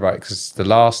impressive, right? Because the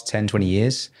last 10, 20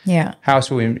 years, how else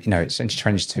will we, it's essentially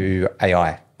changed to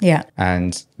AI. Yeah.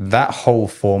 And that whole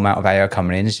format of AI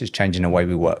coming in is just changing the way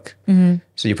we work.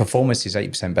 So your performance is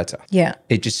 80% better. Yeah.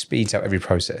 It just speeds up every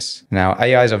process. Now,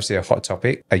 AI is obviously a hot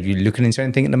topic. Are you looking into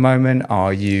anything at the moment?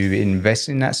 Are you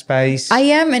investing in that space? I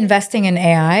am investing in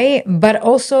AI, but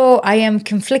also I am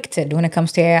conflicted when it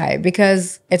comes to AI,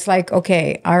 because it's like,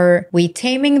 okay, are we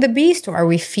taming the beast or are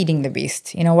we feeding the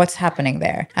beast? You know, what's happening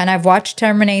there? And I've watched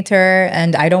Terminator,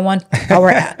 and I don't want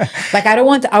our, I don't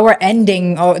want our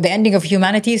ending or the ending of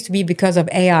humanity to be because of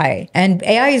AI. And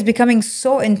AI is becoming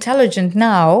so intelligent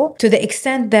now to the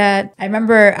extent that I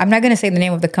remember, I'm not going to say the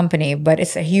name of the company, but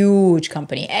it's a huge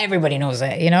company. Everybody knows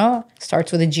it,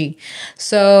 starts with a G.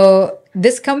 So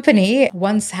this company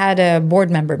once had a board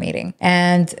member meeting,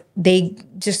 and they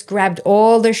just grabbed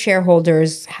all their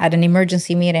shareholders, had an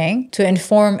emergency meeting to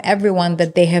inform everyone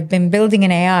that they have been building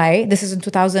an AI. This is in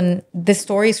 2000. This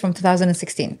story is from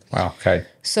 2016. Wow. Okay.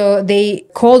 So they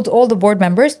called all the board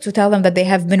members to tell them that they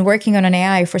have been working on an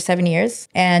AI for 7 years,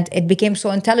 and it became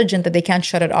so intelligent that they can't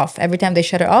shut it off. Every time they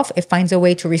shut it off, it finds a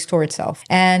way to restore itself,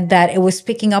 and that it was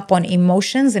picking up on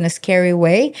emotions in a scary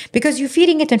way because you're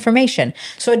feeding it information.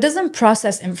 So it doesn't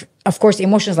process, of course,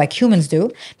 emotions like humans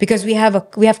do, because we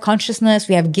have consciousness,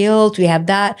 we have guilt, we have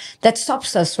that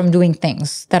stops us from doing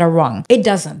things that are wrong. It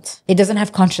doesn't. It doesn't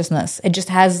have consciousness. It just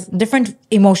has different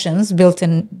emotions built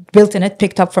in it,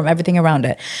 picked up from everything around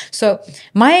it. So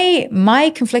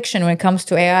my confliction when it comes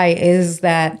to AI is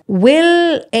that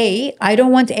I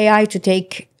don't want AI to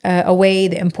take away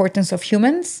the importance of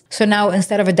humans. So now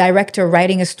instead of a director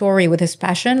writing a story with his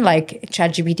passion, like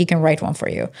ChatGPT can write one for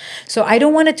you. So I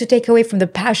don't want it to take away from the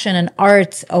passion and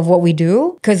art of what we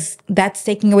do, because that's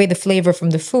taking away the flavor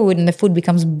from the food, and the food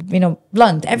becomes,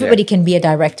 blunt. Everybody can be a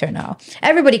director now.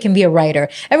 Everybody can be a writer.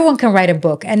 Everyone can write a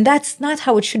book. And that's not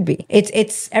how it should be.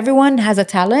 It's everyone has a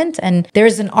talent, and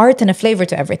there's an art and a flavor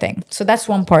to everything. So that's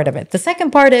one part of it. The second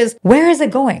part is, where is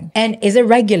it going? And is it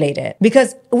regulated?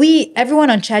 Because everyone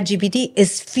on ChatGPT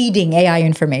is feeding AI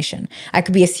information. I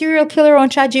could be a serial killer on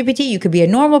ChatGPT. You could be a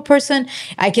normal person.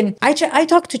 I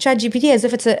talk to ChatGPT as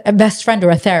if it's a best friend or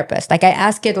a therapist. Like I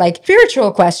ask it like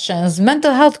spiritual questions,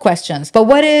 mental health questions. But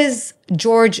what is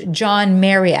George, John,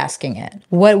 Mary asking it?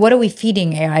 What are we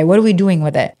feeding AI? What are we doing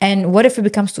with it? And what if it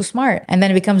becomes too smart and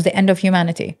then it becomes the end of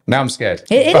humanity? Now I'm scared.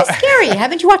 It is scary.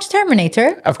 Haven't you watched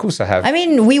Terminator? Of course I have. I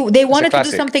mean, they wanted to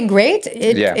do something great.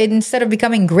 Instead of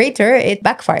becoming greater, it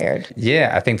backfired.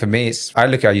 Yeah, I think for me, I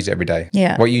use it every day.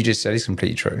 Yeah. What you just said is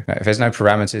completely true. If there's no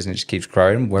parameters and it just keeps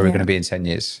growing, where are we going to be in 10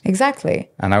 years? Exactly.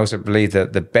 And I also believe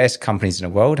that the best companies in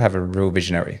the world have a real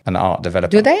visionary, an art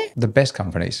developer. Do they? The best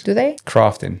companies. Do they?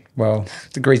 Crafting. Well,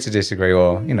 agree to disagree,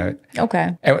 or,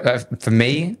 Okay. For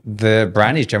me, the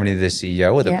brand is generally the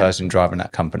CEO or the person driving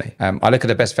that company. I look at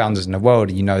the best founders in the world,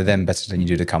 and you know them better than you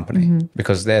do the company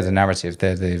because they're the narrative,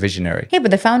 they're the visionary. Yeah,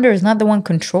 but the founder is not the one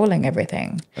controlling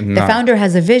everything. No. The founder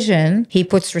has a vision. He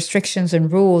puts restrictions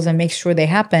and rules and makes sure they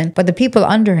happen. But the people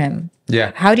under him,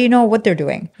 how do you know what they're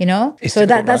doing? So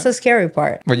that's the scary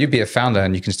part. Well, you'd be a founder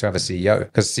and you can still have a CEO,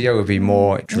 because CEO would be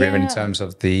more driven in terms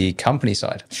of the company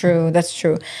side. True, that's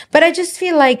true. But I just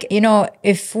feel like,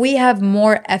 if we have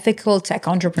more ethical tech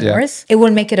entrepreneurs, it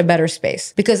will make it a better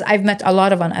space, because I've met a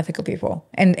lot of unethical people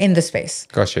in the space.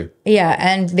 Got you. Yeah,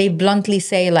 and they bluntly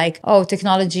say like, oh,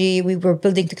 technology, we were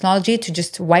building technology to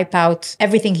just wipe out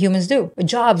everything humans do,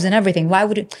 jobs and everything. Why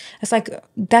would it? It's like,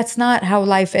 that's not how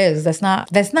life is. That's not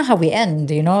how we end. end,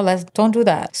 don't do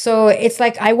that. So it's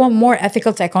like, I want more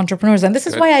ethical tech entrepreneurs. And this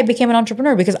is why I became an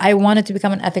entrepreneur, because I wanted to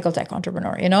become an ethical tech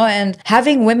entrepreneur, and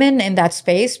having women in that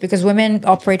space, because women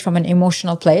operate from an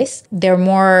emotional place. They're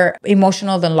more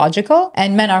emotional than logical, and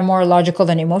men are more logical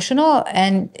than emotional.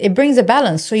 And it brings a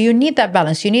balance. So you need that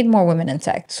balance. You need more women in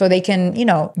tech so they can,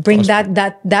 bring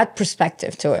that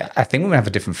perspective to it. I think women have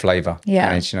a different flavor.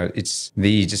 Yeah. And it's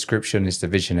the description, it's the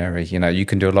visionary. You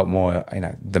can do a lot more.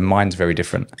 The mind's very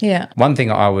different. Yeah. One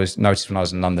thing I noticed when I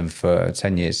was in London for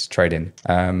 10 years trading,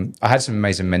 I had some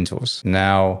amazing mentors.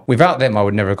 Now, without them, I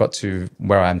would never have got to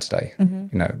where I am today.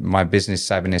 My business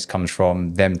savviness comes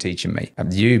from them teaching me.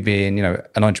 You being,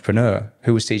 an entrepreneur,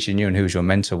 who was teaching you and who was your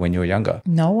mentor when you were younger?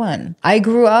 No one. I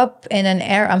grew up in an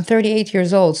era, I'm 38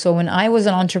 years old. So when I was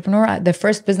an entrepreneur, the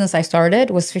first business I started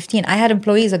was 15. I had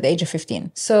employees at the age of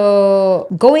 15. So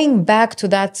going back to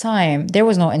that time, there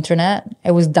was no internet.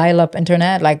 It was dial-up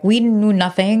internet. Like, we knew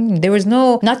nothing. There was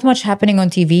not much happening on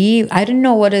TV. I didn't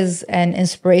know what is an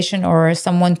inspiration or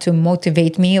someone to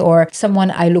motivate me or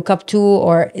someone I look up to,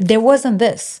 or there wasn't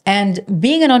this. And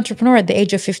being an entrepreneur at the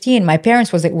age of 15, my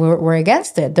parents were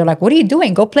against it. They're like, what are you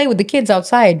doing? Go play with the kids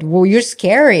outside. Well, you're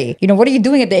scary. What are you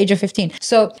doing at the age of 15?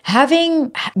 So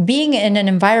being in an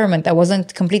environment that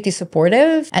wasn't completely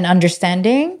supportive and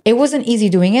understanding, it wasn't easy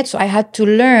doing it. So I had to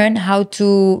learn how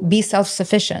to be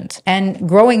self-sufficient. And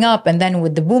growing up, and then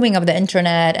with the booming of the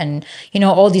internet and,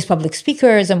 all these public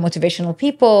speakers and motivational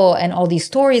people and all these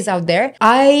stories out there,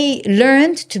 I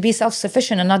learned to be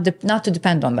self-sufficient and not to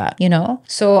depend on that,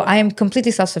 So I am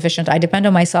completely self-sufficient. I depend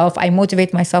on myself. I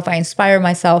motivate myself. I inspire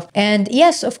myself. And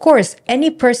yes, of course, any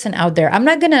person out there, I'm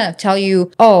not going to tell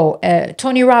you,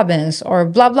 Tony Robbins or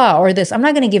blah, blah, or this. I'm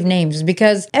not going to give names,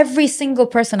 because every single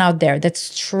person out there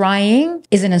that's trying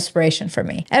is an inspiration for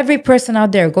me. Every person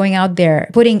out there going out there,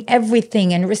 putting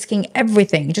everything and risking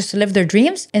everything just to live their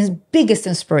dreams is biggest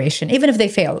inspiration. Even if they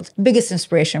failed, biggest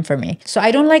inspiration for me. So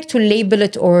I don't like to label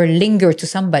it or linger to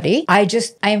somebody. I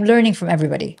am learning from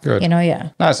everybody. Good. Yeah.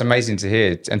 No, it's amazing to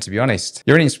hear. And to be honest,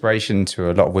 you're an inspiration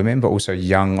to a lot of women, but also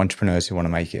young entrepreneurs who want to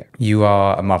make it. You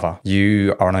are a mother.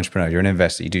 You are an entrepreneur. You're an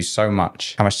investor. You do so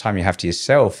much. How much time you have to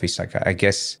yourself is like, I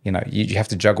guess, you have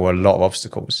to juggle a lot of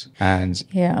obstacles. And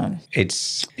yeah,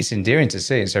 it's endearing to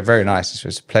see. It's very nice.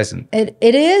 It's pleasant.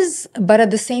 It is. But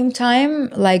at the same time,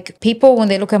 like, people, when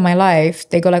they look at my life,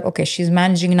 they go like, okay, she's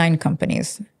managing 9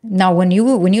 companies. Now, when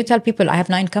you tell people I have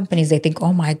 9 companies, they think,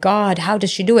 oh my God, how does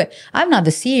she do it? I'm not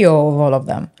the CEO of all of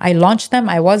them. I launched them.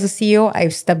 I was a CEO.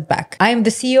 I've stepped back. I am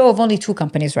the CEO of only 2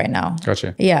 companies right now.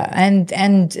 Gotcha. Yeah.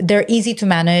 And they're easy to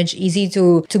manage, easy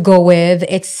to go with.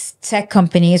 It's tech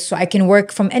companies. So I can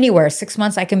work from anywhere. 6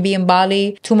 months, I can be in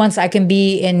Bali. 2 months, I can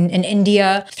be in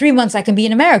India. 3 months, I can be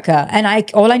in America. And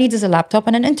all I need is a laptop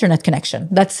and an internet connection.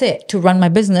 That's it, to run my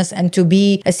business and to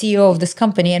be a CEO of this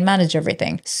company and manage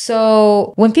everything.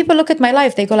 So when people look at my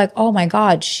life, they go like, oh my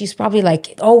God, she's probably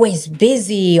like always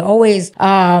busy, always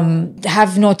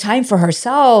have no time for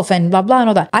herself and blah, blah, and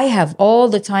all that. I have all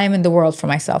the time in the world for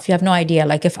myself. You have no idea.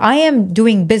 Like, if I am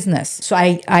doing business, so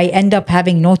I end up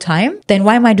having no time, then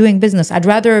why am I doing business? I'd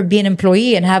rather be an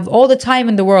employee and have all the time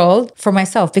in the world for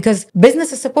myself, because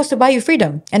business is supposed to buy you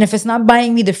freedom. And if it's not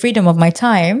buying me the freedom of my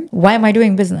time, why am I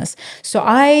doing business? So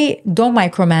I don't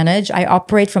micromanage. I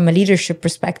operate from a leadership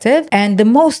perspective. And the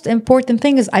most important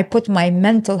thing is I put my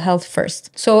mental health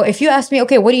first. So if you ask me,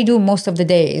 okay, what do you do most of the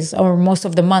days or most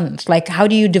of the month? Like, how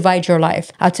do you divide your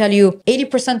life? I'll tell you,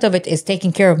 80% of it is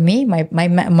taking care of me, my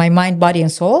mind, body,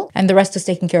 and soul. And the rest is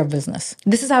taking care of business.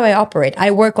 This is how I operate.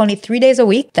 I work only 3 days a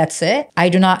week. That's it. I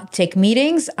do not take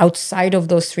meetings outside of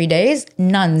those 3 days.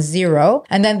 None, 0.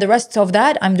 And then the rest of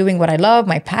that, I'm doing what I love,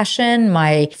 my passion,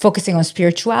 my focusing on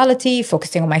spirituality,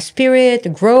 focusing on my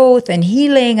spirit, growth and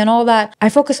healing and all that. I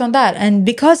focus on that. And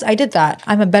because I did that,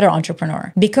 I'm a better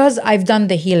entrepreneur. Because I've done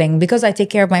the healing, because I take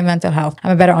care of my mental health,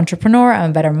 I'm a better entrepreneur,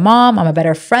 I'm a better mom, I'm a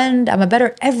better friend, I'm a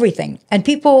better everything. And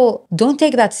people don't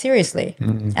take that seriously.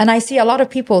 Mm-hmm. And I see a lot of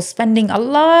people spending a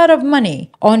lot of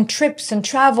money on trips and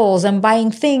travels and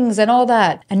buying things and all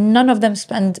that. And none of them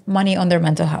spend money on their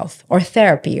mental health or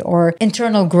therapy or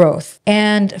internal growth.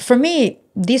 And for me,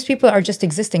 these people are just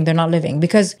existing. They're not living,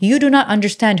 because you do not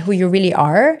understand who you really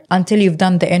are until you've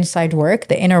done the inside work,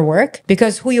 the inner work.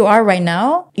 Because who you are right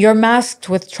now, you're masked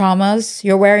with traumas.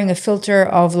 You're wearing a filter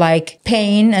of like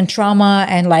pain and trauma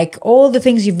and like all the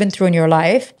things you've been through in your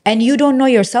life. And you don't know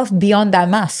yourself beyond that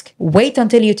mask. Wait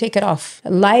until you take it off.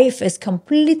 Life is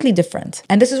completely different.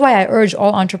 And this is why I urge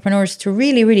all entrepreneurs to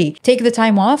really, really take the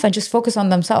time off and just focus on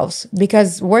themselves.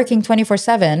 Because working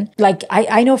 24/7, like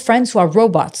I know friends who are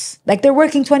robots. Like, they're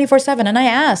working 24/7. And I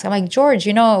ask, I'm like, George,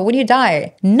 when you die,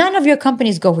 none of your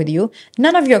companies go with you.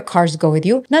 None of your cars go with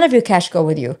you. None of your cash go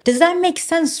with you. Does that make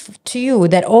sense to you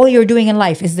that all you're doing in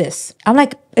life is this? I'm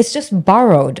like, it's just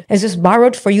borrowed. It's just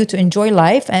borrowed for you to enjoy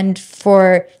life and for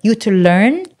you to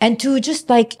learn and to just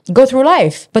like go through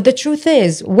life. But the truth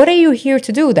is, what are you here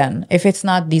to do then? If it's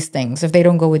not these things, if they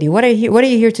don't go with you, what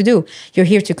are you here to do?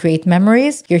 You're here to create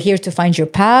memories. You're here to find your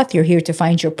path. You're here to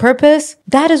find your purpose.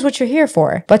 That is what you're here for.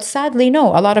 But sadly, no,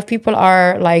 a lot of people are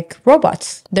like robots.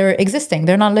 They're existing.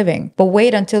 They're not living. But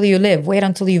wait until you live. Wait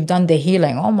until you've done the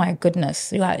healing. Oh my goodness.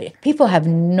 People have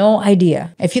no idea.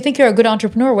 If you think you're a good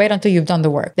entrepreneur, wait until you've done the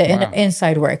work.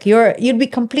 Inside work. You'd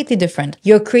be completely different.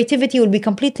 Your creativity would be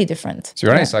completely different. To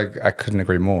be honest, I couldn't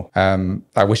agree more.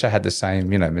 I wish I had the same,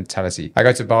 mentality. I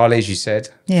go to Bali, as you said,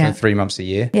 for 3 months a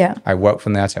year. Yeah. I work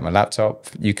from there, I take my laptop.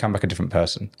 You come back a different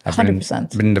person. I've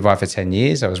 100%. been in Dubai for 10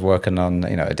 years. I was working on,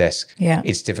 a desk. Yeah.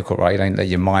 It's difficult, right? You don't let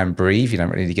your mind breathe. You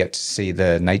don't really get to see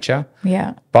the nature.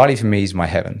 Yeah. Bali for me is my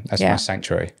heaven. That's my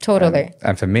sanctuary. Totally.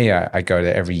 And for me, I go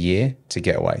there every year to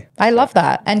get away. I love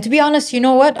that. And to be honest, you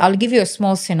know what? I'll give you a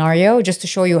small scenario just to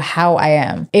show you how I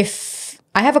am. If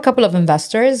I have a couple of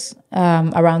investors,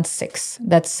 around 6,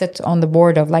 that sit on the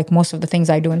board of like most of the things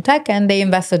I do in tech, and they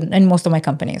invested in most of my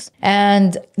companies.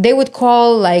 And they would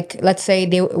call, like, let's say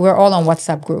we're all on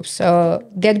WhatsApp groups. So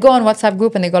they'd go on WhatsApp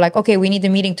group and they go like, okay, we need a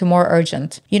meeting tomorrow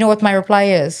urgent. You know what my reply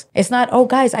is? It's not, oh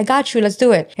guys, I got you, let's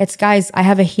do it. It's, guys, I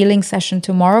have a healing session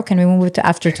tomorrow. Can we move it to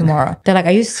after tomorrow? They're like,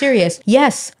 are you serious?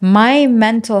 Yes, my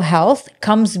mental health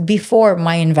comes before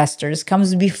my investors,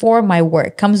 comes before my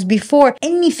work, comes before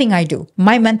anything I do.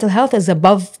 My mental health is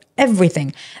above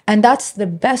everything. And that's the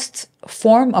best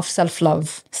form of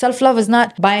self-love. Self-love is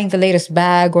not buying the latest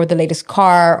bag or the latest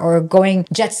car or going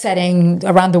jet setting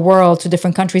around the world to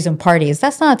different countries and parties.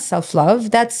 That's not self-love.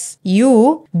 That's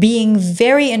you being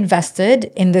very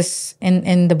invested in this,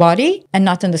 in the body and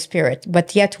not in the spirit.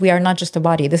 But yet we are not just a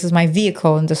body. This is my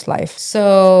vehicle in this life.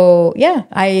 So yeah,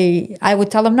 I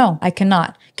would tell them, no, I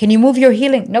cannot. Can you move your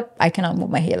healing? Nope, I cannot move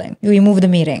my healing. We move the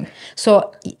meeting.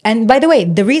 So, and by the way,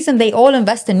 the reason they all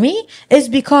invest in me is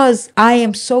because I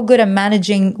am so good at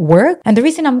managing work. And the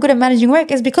reason I'm good at managing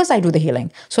work is because I do the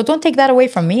healing. So don't take that away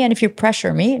from me. And if you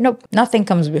pressure me, nope, nothing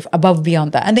comes above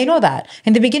beyond that. And they know that.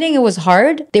 In the beginning, it was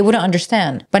hard. They wouldn't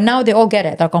understand. But now they all get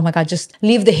it. Like, oh my God, just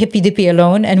leave the hippy dippy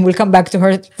alone and we'll come back to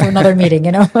her for another meeting,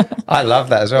 I love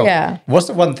that as well. Yeah. What's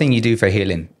the one thing you do for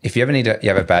healing? If you ever you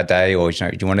have a bad day, or do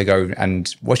you want to go,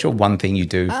 and what's your one thing you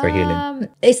do for healing?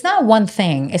 It's not one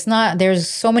thing. There's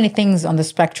so many things on the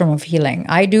spectrum of healing.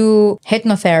 I do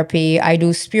hypnotherapy. I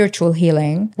do spiritual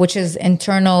healing, which is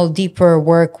internal, deeper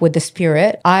work with the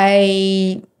spirit.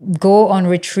 I go on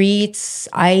retreats.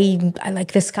 I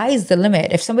like, the sky is the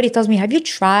limit. If somebody tells me, have you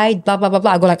tried blah, blah, blah,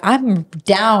 blah, I go like, I'm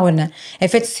down.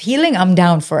 If it's healing, I'm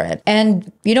down for it.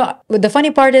 And the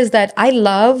funny part is that I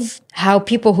love how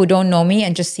people who don't know me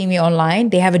and just see me online,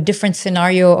 they have a different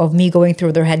scenario of me going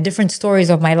through their head, different stories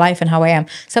of my life and how I am.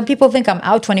 Some people think I'm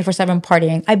out 24/7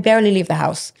 partying. I barely leave the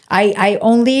house. I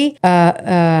only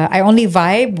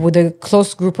vibe with a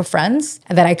close group of friends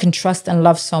that I can trust and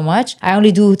love so much. I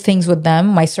only do things with them.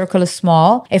 My circle is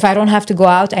small. If I don't have to go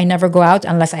out, I never go out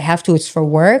unless I have to. It's for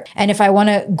work. And if I want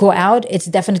to go out, it's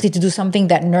definitely to do something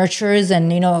that nurtures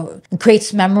and,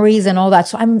 creates memories and all that.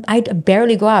 So I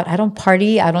barely go out. I don't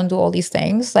party. I don't do all these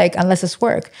things, like, unless it's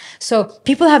work. So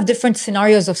people have different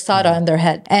scenarios of Sara in their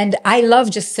head. And I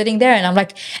love just sitting there and I'm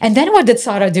like, and then what did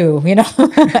Sara do?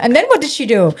 And then what did she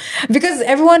do? Because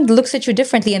everyone looks at you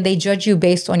differently and they judge you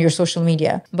based on your social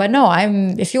media. But no,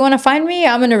 if you want to find me,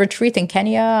 I'm in a retreat in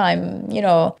Kenya. I'm,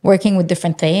 working with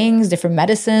different things, different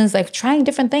medicines, like trying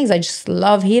different things. I just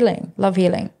love healing.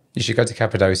 You should go to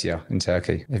Cappadocia in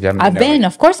Turkey. If you haven't I've been,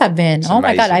 of course I've been. Oh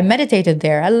my God, amazing. I meditated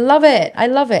there. I love it.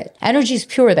 Energy is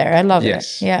pure there. I love it.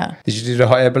 Yeah. Did you do the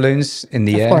hot air balloons in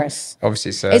the air? Of course.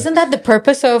 Obviously, so. Isn't that the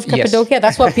purpose of Cappadocia? Yes.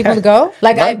 That's why people go.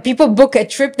 Like, Right. people book a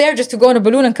trip there just to go on a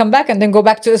balloon and come back and then go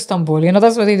back to Istanbul.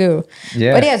 That's what they do.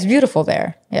 Yeah. But yeah, it's beautiful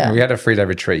there. Yeah. We had a 3-day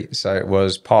retreat. So it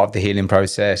was part of the healing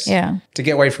process. Yeah. To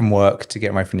get away from work, to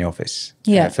get away from the office.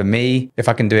 Yeah. For me, if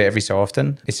I can do it every so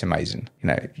often, it's amazing.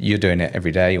 You're doing it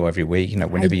every day or every week,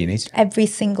 whenever you need to. Every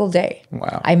single day.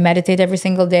 Wow. I meditate every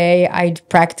single day. I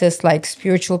practice like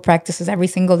spiritual practices every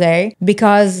single day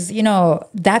because,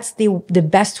 that's the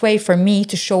best way for me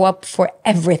to show up for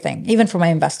everything, even for my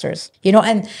investors,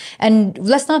 and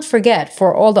let's not forget,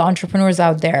 for all the entrepreneurs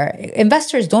out there,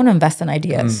 investors don't invest in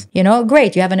ideas.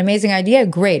 Great. You have an amazing idea.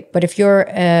 Great. But if you're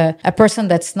a person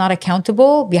that's not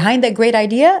accountable behind that great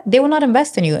idea, they will not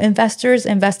invest in you. Investors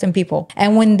invest in people.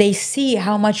 And when they see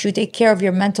how much you take care of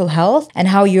your mental mental health and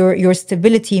how your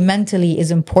stability mentally is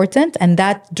important, and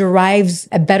that derives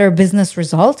a better business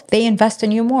result, they invest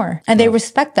in you more. And they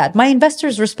respect that. My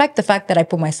investors respect the fact that I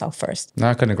put myself first. No,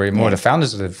 I couldn't agree more. The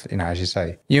founders of, as you say,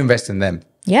 you invest in them.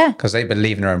 Yeah. Because they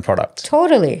believe in their own product.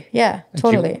 Totally. Yeah,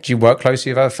 totally. Do you work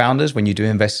closely with other founders when you do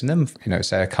invest in them?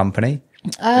 Say a company?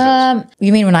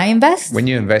 You mean when I invest? When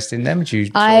you invest in them, do you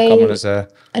sort of come on as a...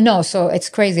 No, so it's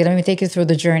crazy. Let me take you through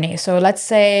the journey. So let's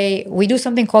say we do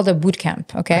something called a boot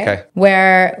camp, okay?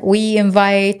 Where we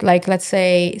invite, like, let's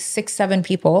say 6, 7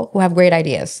 people who have great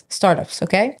ideas, startups,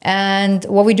 okay? And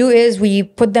what we do is we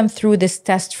put them through this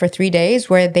test for 3 days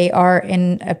where they are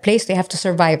in a place they have to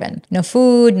survive in. No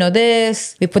food, no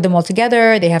this. We put them all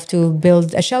together. They have to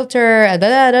build a shelter,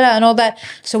 and all that.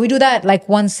 So we do that like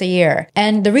once a year.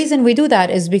 And the reason we do that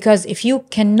is because if you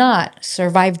cannot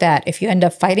survive that, if you end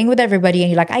up fighting with everybody and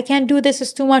you're like, I can't do this,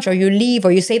 it's too much, or you leave,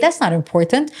 or you say, that's not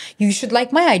important, you should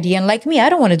like my idea and like me, I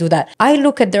don't want to do that. I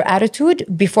look at their attitude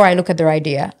before I look at their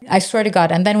idea. I swear to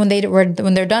God. And then when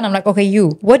they're done, I'm like, okay,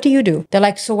 what do you do? They're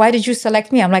like, so why did you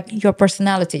select me? I'm like, your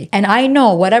personality. And I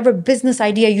know whatever business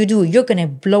idea you do, you're going to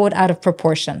blow it out of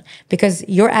proportion because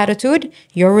your attitude,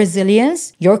 your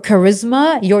resilience, your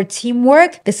charisma, your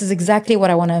teamwork, this is exactly what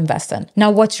I want to invest in.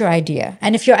 Now, what's your idea?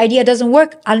 And if your idea doesn't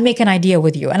work, I'll make an idea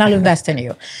with you and I'll invest in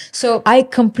you. So I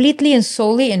completely and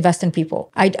solely invest in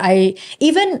people. I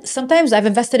even sometimes I've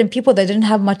invested in people that didn't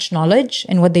have much knowledge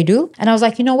in what they do. And I was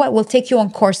like, you know what? We'll take you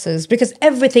on courses because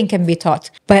everything can be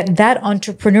taught. But that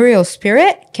entrepreneurial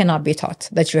spirit cannot be taught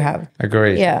that you have.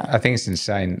 Agreed. Yeah. I think it's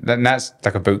insane. Then that's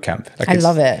like a boot camp. Like I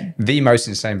love it. The most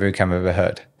insane boot camp I've ever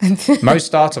heard. Most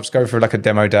startups go through like a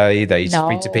demo day. They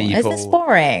speak to people. It's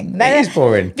boring. It is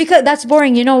boring. Because that's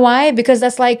boring. You know why? Because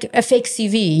that's like a fake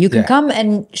CV. You can come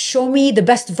and show me the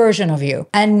best version of you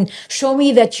and show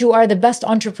me that you are the best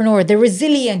entrepreneur, the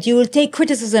resilient, you will take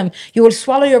criticism, you will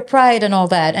swallow your pride and all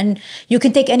that. And you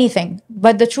can take anything.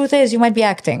 But the truth is you might be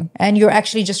acting and you're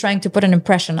actually just trying to put an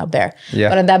impression up there. Yeah.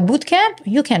 But in that boot camp,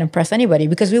 you can't impress anybody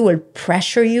because we will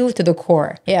pressure you to the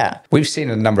core. Yeah. We've seen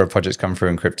a number of projects come through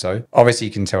in crypto. Obviously,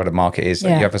 you can tell what the market is.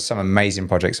 Like you have some amazing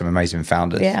projects, some amazing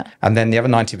founders. Yeah. And then the other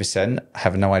 90%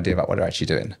 have no idea about what they're actually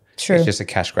doing. True. It's just a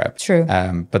cash grab. True.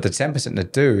 But the 10%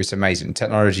 that do is amazing.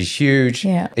 Technology is huge.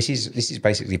 Yeah. This is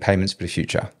basically payments for the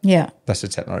future. Yeah. That's the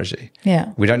technology.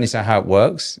 Yeah. We don't need to know how it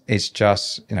works. It's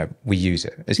just, we use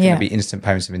it. It's going to be instant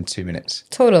payments within 2 minutes.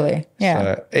 Totally.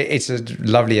 Yeah. So it's a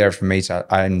lovely area for me. So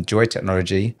I enjoy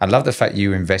technology. I love the fact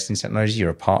you invest in technology.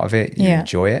 You're a part of it. You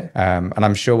enjoy it. And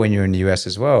I'm sure when you're in the US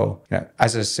as well,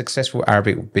 as a successful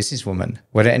Arabic businesswoman,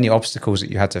 were there any obstacles that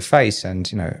you had to face? And,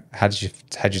 how did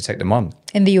you take them on?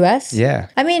 In the US? Yeah.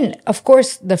 I mean, of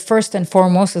course, the first and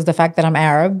foremost is the fact that I'm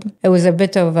Arab. It was a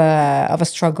bit of a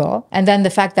struggle. And then the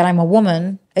fact that I'm a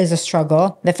woman is a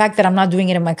struggle. The fact that I'm not doing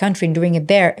it in my country and doing it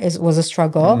there was a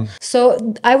struggle.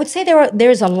 So I would say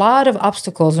there's a lot of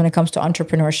obstacles when it comes to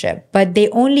entrepreneurship, but they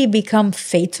only become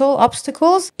fatal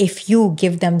obstacles if you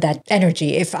give them that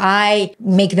energy. If I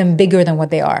make them bigger than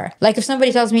what they are. Like if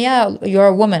somebody tells me, yeah, you're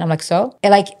a woman, I'm like, so?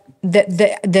 Like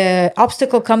the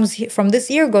obstacle comes from this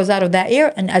ear, goes out of that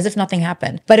ear, and as if nothing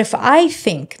happened. But if I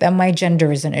think that my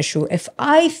gender is an issue, if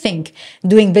I think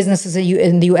doing business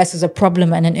in the US is a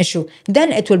problem and an issue,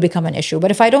 then it will become an issue. But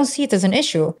if I don't see it as an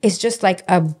issue, it's just like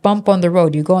a bump on the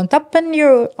road. You go on top and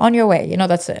you're on your way.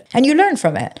 That's it. And you learn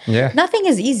from it. Yeah. Nothing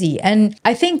is easy. And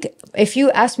I think if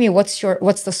you ask me what's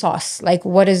the sauce, like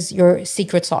what is your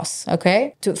secret sauce,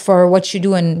 okay, for what you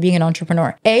do in being an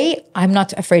entrepreneur? I'm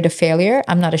not afraid of failure.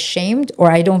 I'm not ashamed,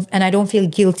 or I don't feel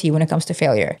guilty when it comes to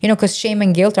failure. Because shame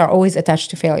and guilt are always attached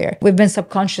to failure. We've been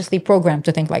subconsciously programmed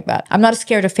to think like that. I'm not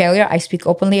scared of failure. I speak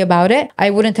openly about it. I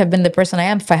wouldn't have been the person I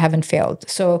am if I haven't failed.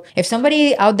 So if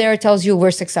somebody out there tells you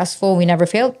we're successful, we never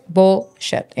failed,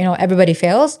 bullshit. Everybody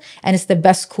fails, and it's the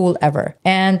best school ever.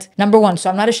 And number one, so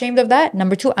I'm not ashamed of that.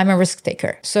 Number two, I'm a risk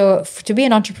taker. So to be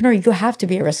an entrepreneur, you have to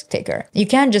be a risk taker. You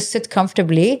can't just sit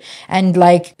comfortably and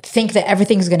think that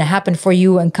everything's going to happen for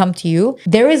you and come to you.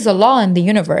 There is a law in the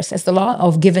universe. It's the law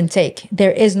of give and take.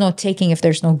 There is no taking if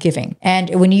there's no giving.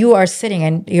 And when you are sitting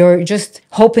and you're just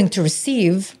hoping to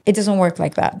receive, it doesn't work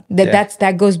like that.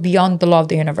 That goes beyond the law of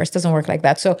the universe. It doesn't work like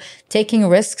that. So taking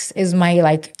risks is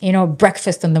my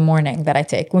breakfast in the morning that I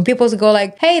take. When people go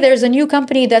hey, there's a new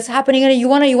company that's happening and you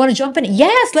wanna jump in?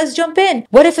 Yes, let's jump in.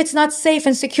 What if it's not safe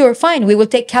and secure? Fine, we will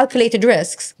take calculated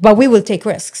risks, but we will take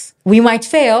risks. we might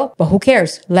fail, but who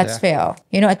cares? Let's fail.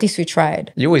 At least we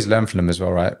tried. You always learn from them as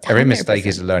well, right? Every mistake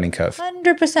is a learning curve.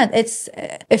 100%. It's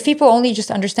if people only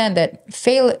just understand that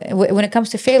when it comes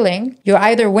to failing, you're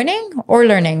either winning or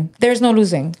learning. There's no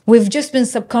losing. We've just been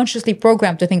subconsciously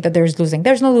programmed to think that there's losing.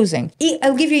 There's no losing.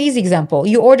 I'll give you an easy example.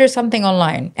 You order something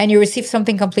online and you receive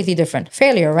something completely different.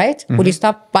 Failure, right? Would you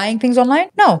stop buying things online?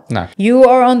 No. You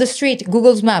are on the street,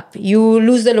 Google's map. You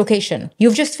lose the location.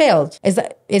 You've just failed.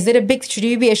 Should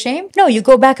you be ashamed? No, you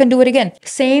go back and do it again.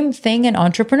 Same thing in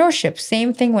entrepreneurship.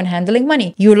 Same thing when handling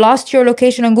money. You lost your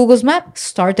location on Google's map,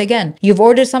 start again. You've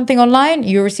ordered something online,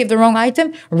 you received the wrong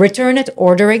item, return it,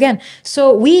 order again.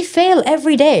 So we fail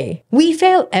every day. We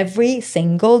fail every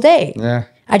single day. Yeah.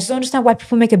 I just don't understand why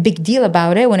people make a big deal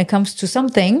about it when it comes to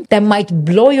something that might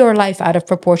blow your life out of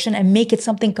proportion and make it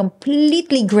something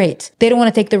completely great. They don't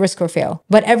want to take the risk or fail.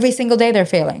 But every single day they're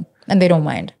failing. And they don't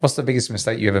mind. What's the biggest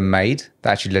mistake you ever made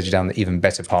that actually led you down the even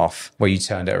better path where you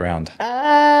turned it around?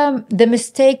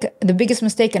 The biggest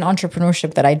mistake in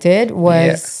entrepreneurship that I did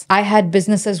was I had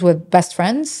businesses with best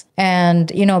friends.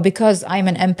 And, because I'm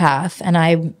an empath and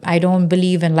I don't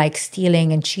believe in like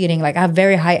stealing and cheating, like I have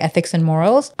very high ethics and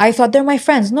morals. I thought they're my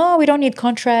friends. No, we don't need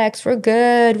contracts. We're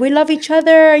good. We love each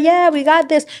other. Yeah, we got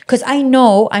this. Because I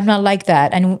know I'm not like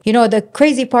that. And, the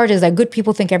crazy part is that good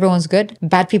people think everyone's good.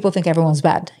 Bad people think everyone's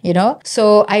bad,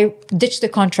 So I ditched the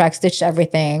contracts, ditched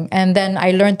everything. And then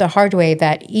I learned the hard way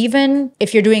that even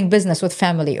if you're doing business with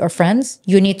family or friends,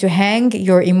 you need to hang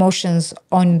your emotions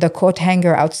on the coat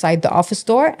hanger outside the office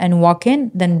door and walk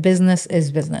in, then business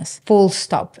is business. Full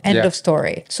stop. End of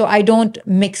story. So I don't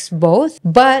mix both.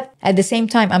 But at the same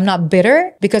time, I'm not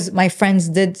bitter because my friends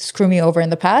did screw me over in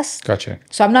the past. Gotcha.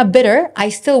 So I'm not bitter. I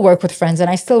still work with friends and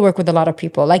I still work with a lot of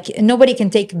people. Like nobody can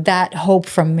take that hope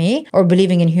from me or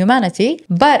believing in humanity,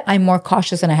 but I'm more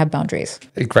cautious and I have boundaries.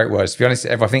 Great words. To be honest,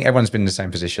 I think everyone's been in the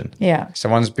same position. Yeah.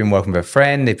 Someone's been working with a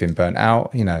friend, they've been burnt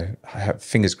out,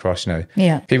 fingers crossed,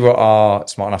 Yeah. People are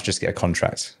smart enough just to get a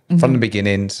contract from the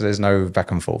beginning. So there's no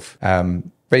back and forth.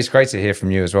 But it's great to hear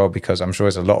from you as well, because I'm sure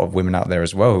there's a lot of women out there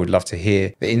as well who would love to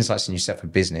hear the insights in you set for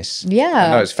business. Yeah.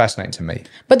 I know it's fascinating to me.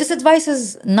 But this advice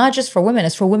is not just for women,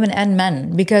 it's for women and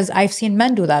men, because I've seen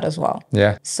men do that as well.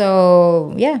 Yeah.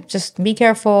 So just be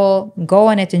careful, go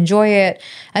on it, enjoy it.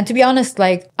 And to be honest,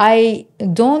 like I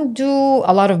don't do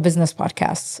a lot of business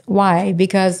podcasts. Why?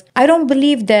 Because I don't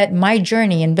believe that my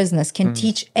journey in business can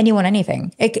teach anyone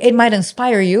anything. It might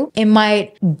inspire you, it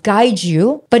might guide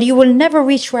you, but you will never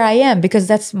reach where I am because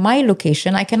that's my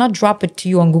location. I cannot drop it to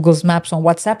you on Google's Maps on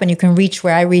WhatsApp and you can reach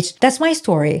where I reach. That's my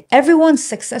story. Everyone's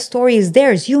success story is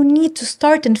theirs. You need to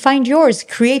start and find yours,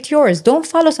 create yours. Don't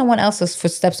follow someone else's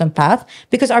footsteps and path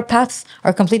because our paths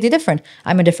are completely different.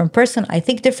 I'm a different person. I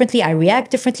think differently. I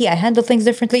react differently. I handle things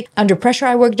differently. Under pressure,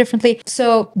 I work differently.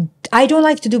 So I don't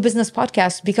like to do business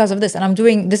podcasts because of this. And I'm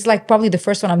doing this, like probably the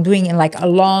first one I'm doing in like a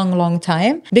long, long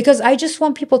time, because I just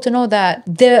want people to know that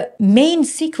the main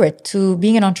secret to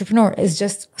being an entrepreneur is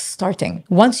just starting.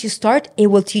 Once you start, it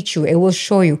will teach you. It will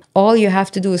show you. All you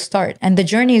have to do is start. And the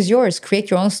journey is yours. Create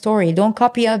your own story. Don't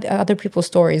copy other people's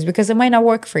stories because it might not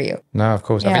work for you. No, of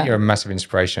course. I think you're a massive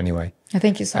inspiration anyway.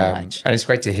 Thank you so much. And it's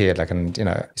great to hear,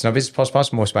 it's not business podcast,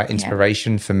 it's more about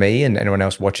inspiration for me and anyone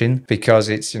else watching, because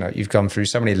it's, you've gone through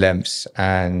so many lengths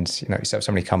and, you set up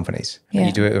so many companies and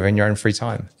you do it within your own free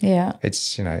time. Yeah.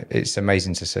 It's, it's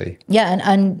amazing to see. Yeah.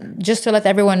 And just to let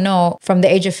everyone know, from the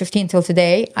age of 15 till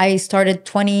today, I started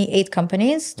 28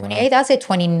 companies, 28, I'll say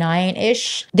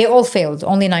 29-ish. They all failed.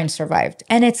 Only 9 survived.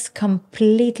 And it's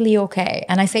completely okay.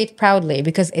 And I say it proudly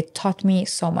because it taught me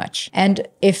so much. And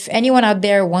if anyone out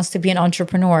there wants to be an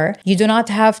entrepreneur, you do not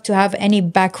have to have any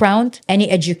background, any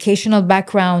educational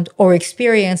background or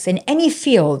experience in any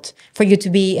field for you to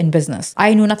be in business.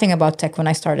 I knew nothing about tech when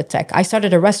I started tech. I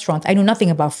started a restaurant. I knew nothing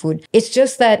about food. It's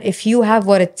just that if you have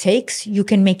what it takes, you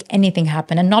can make anything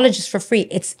happen. And knowledge is for free.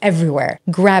 It's everywhere.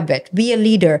 Grab it. Be a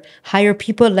leader. Hire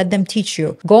people. Let them teach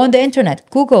you. Go on the internet.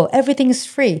 Google. Everything is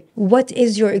free. What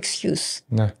is your excuse?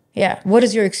 No. Yeah. What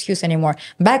is your excuse anymore?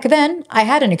 Back then, I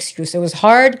had an excuse. It was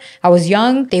hard. I was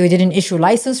young. They didn't issue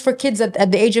license for kids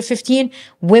at the age of 15.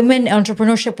 Women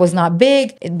entrepreneurship was not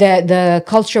big. The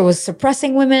culture was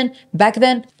suppressing women. Back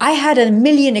then, I had a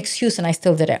million excuses and I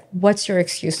still did it. What's your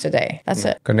excuse today? That's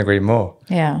it. Couldn't agree more.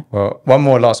 Yeah. Well, one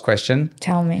more last question.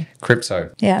 Tell me.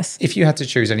 Crypto. Yes. If you had to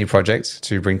choose any project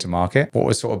to bring to market, what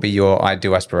would sort of be your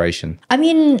ideal aspiration? I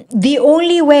mean, the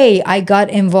only way I got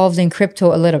involved in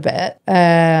crypto a little bit,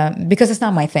 because it's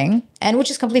not my thing, and which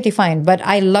is completely fine, but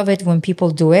I love it when people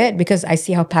do it because I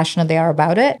see how passionate they are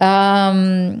about it.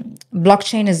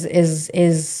 Blockchain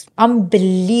is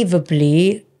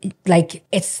unbelievably, like,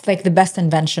 it's like the best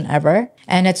invention ever.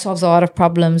 and it solves a lot of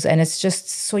problems, and it's just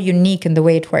so unique in the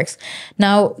way it works.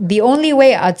 Now, the only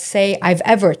way I'd say I've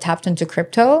ever tapped into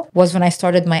crypto was when I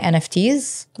started my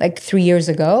NFTs like 3 years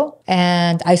ago,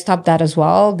 and I stopped that as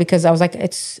well because I was like,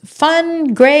 it's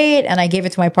fun, great, and I gave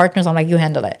it to my partners. I'm like, you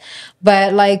handle it.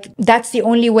 But like, that's the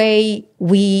only way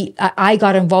I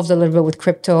got involved a little bit with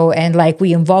crypto, and like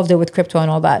we involved it with crypto and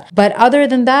all that. But other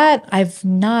than that, I've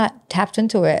not tapped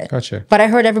into it. Gotcha. But I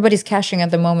heard everybody's cashing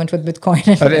at the moment with Bitcoin.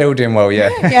 Oh, they're all doing well, yeah.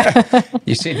 Yeah.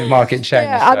 You've seen the market change.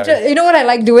 Yeah, I'm so- you know what I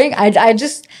like doing? I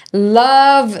just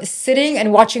love sitting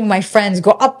and watching my friends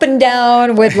go up and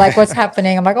down with like what's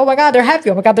happening. I'm like, oh my God, they're happy.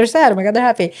 Oh my God, they're sad. Oh my God, they're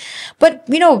happy. But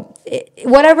you know,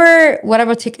 whatever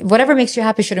makes you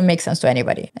happy shouldn't make sense to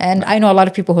anybody. And I know a lot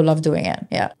of people who love doing it.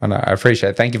 Yeah. I know, I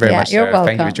appreciate it. Thank you very much. You're Sarah. welcome.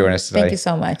 Thank you for joining us today. Thank you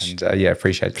so much. And yeah,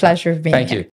 appreciate it. Pleasure being Thank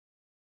here. you.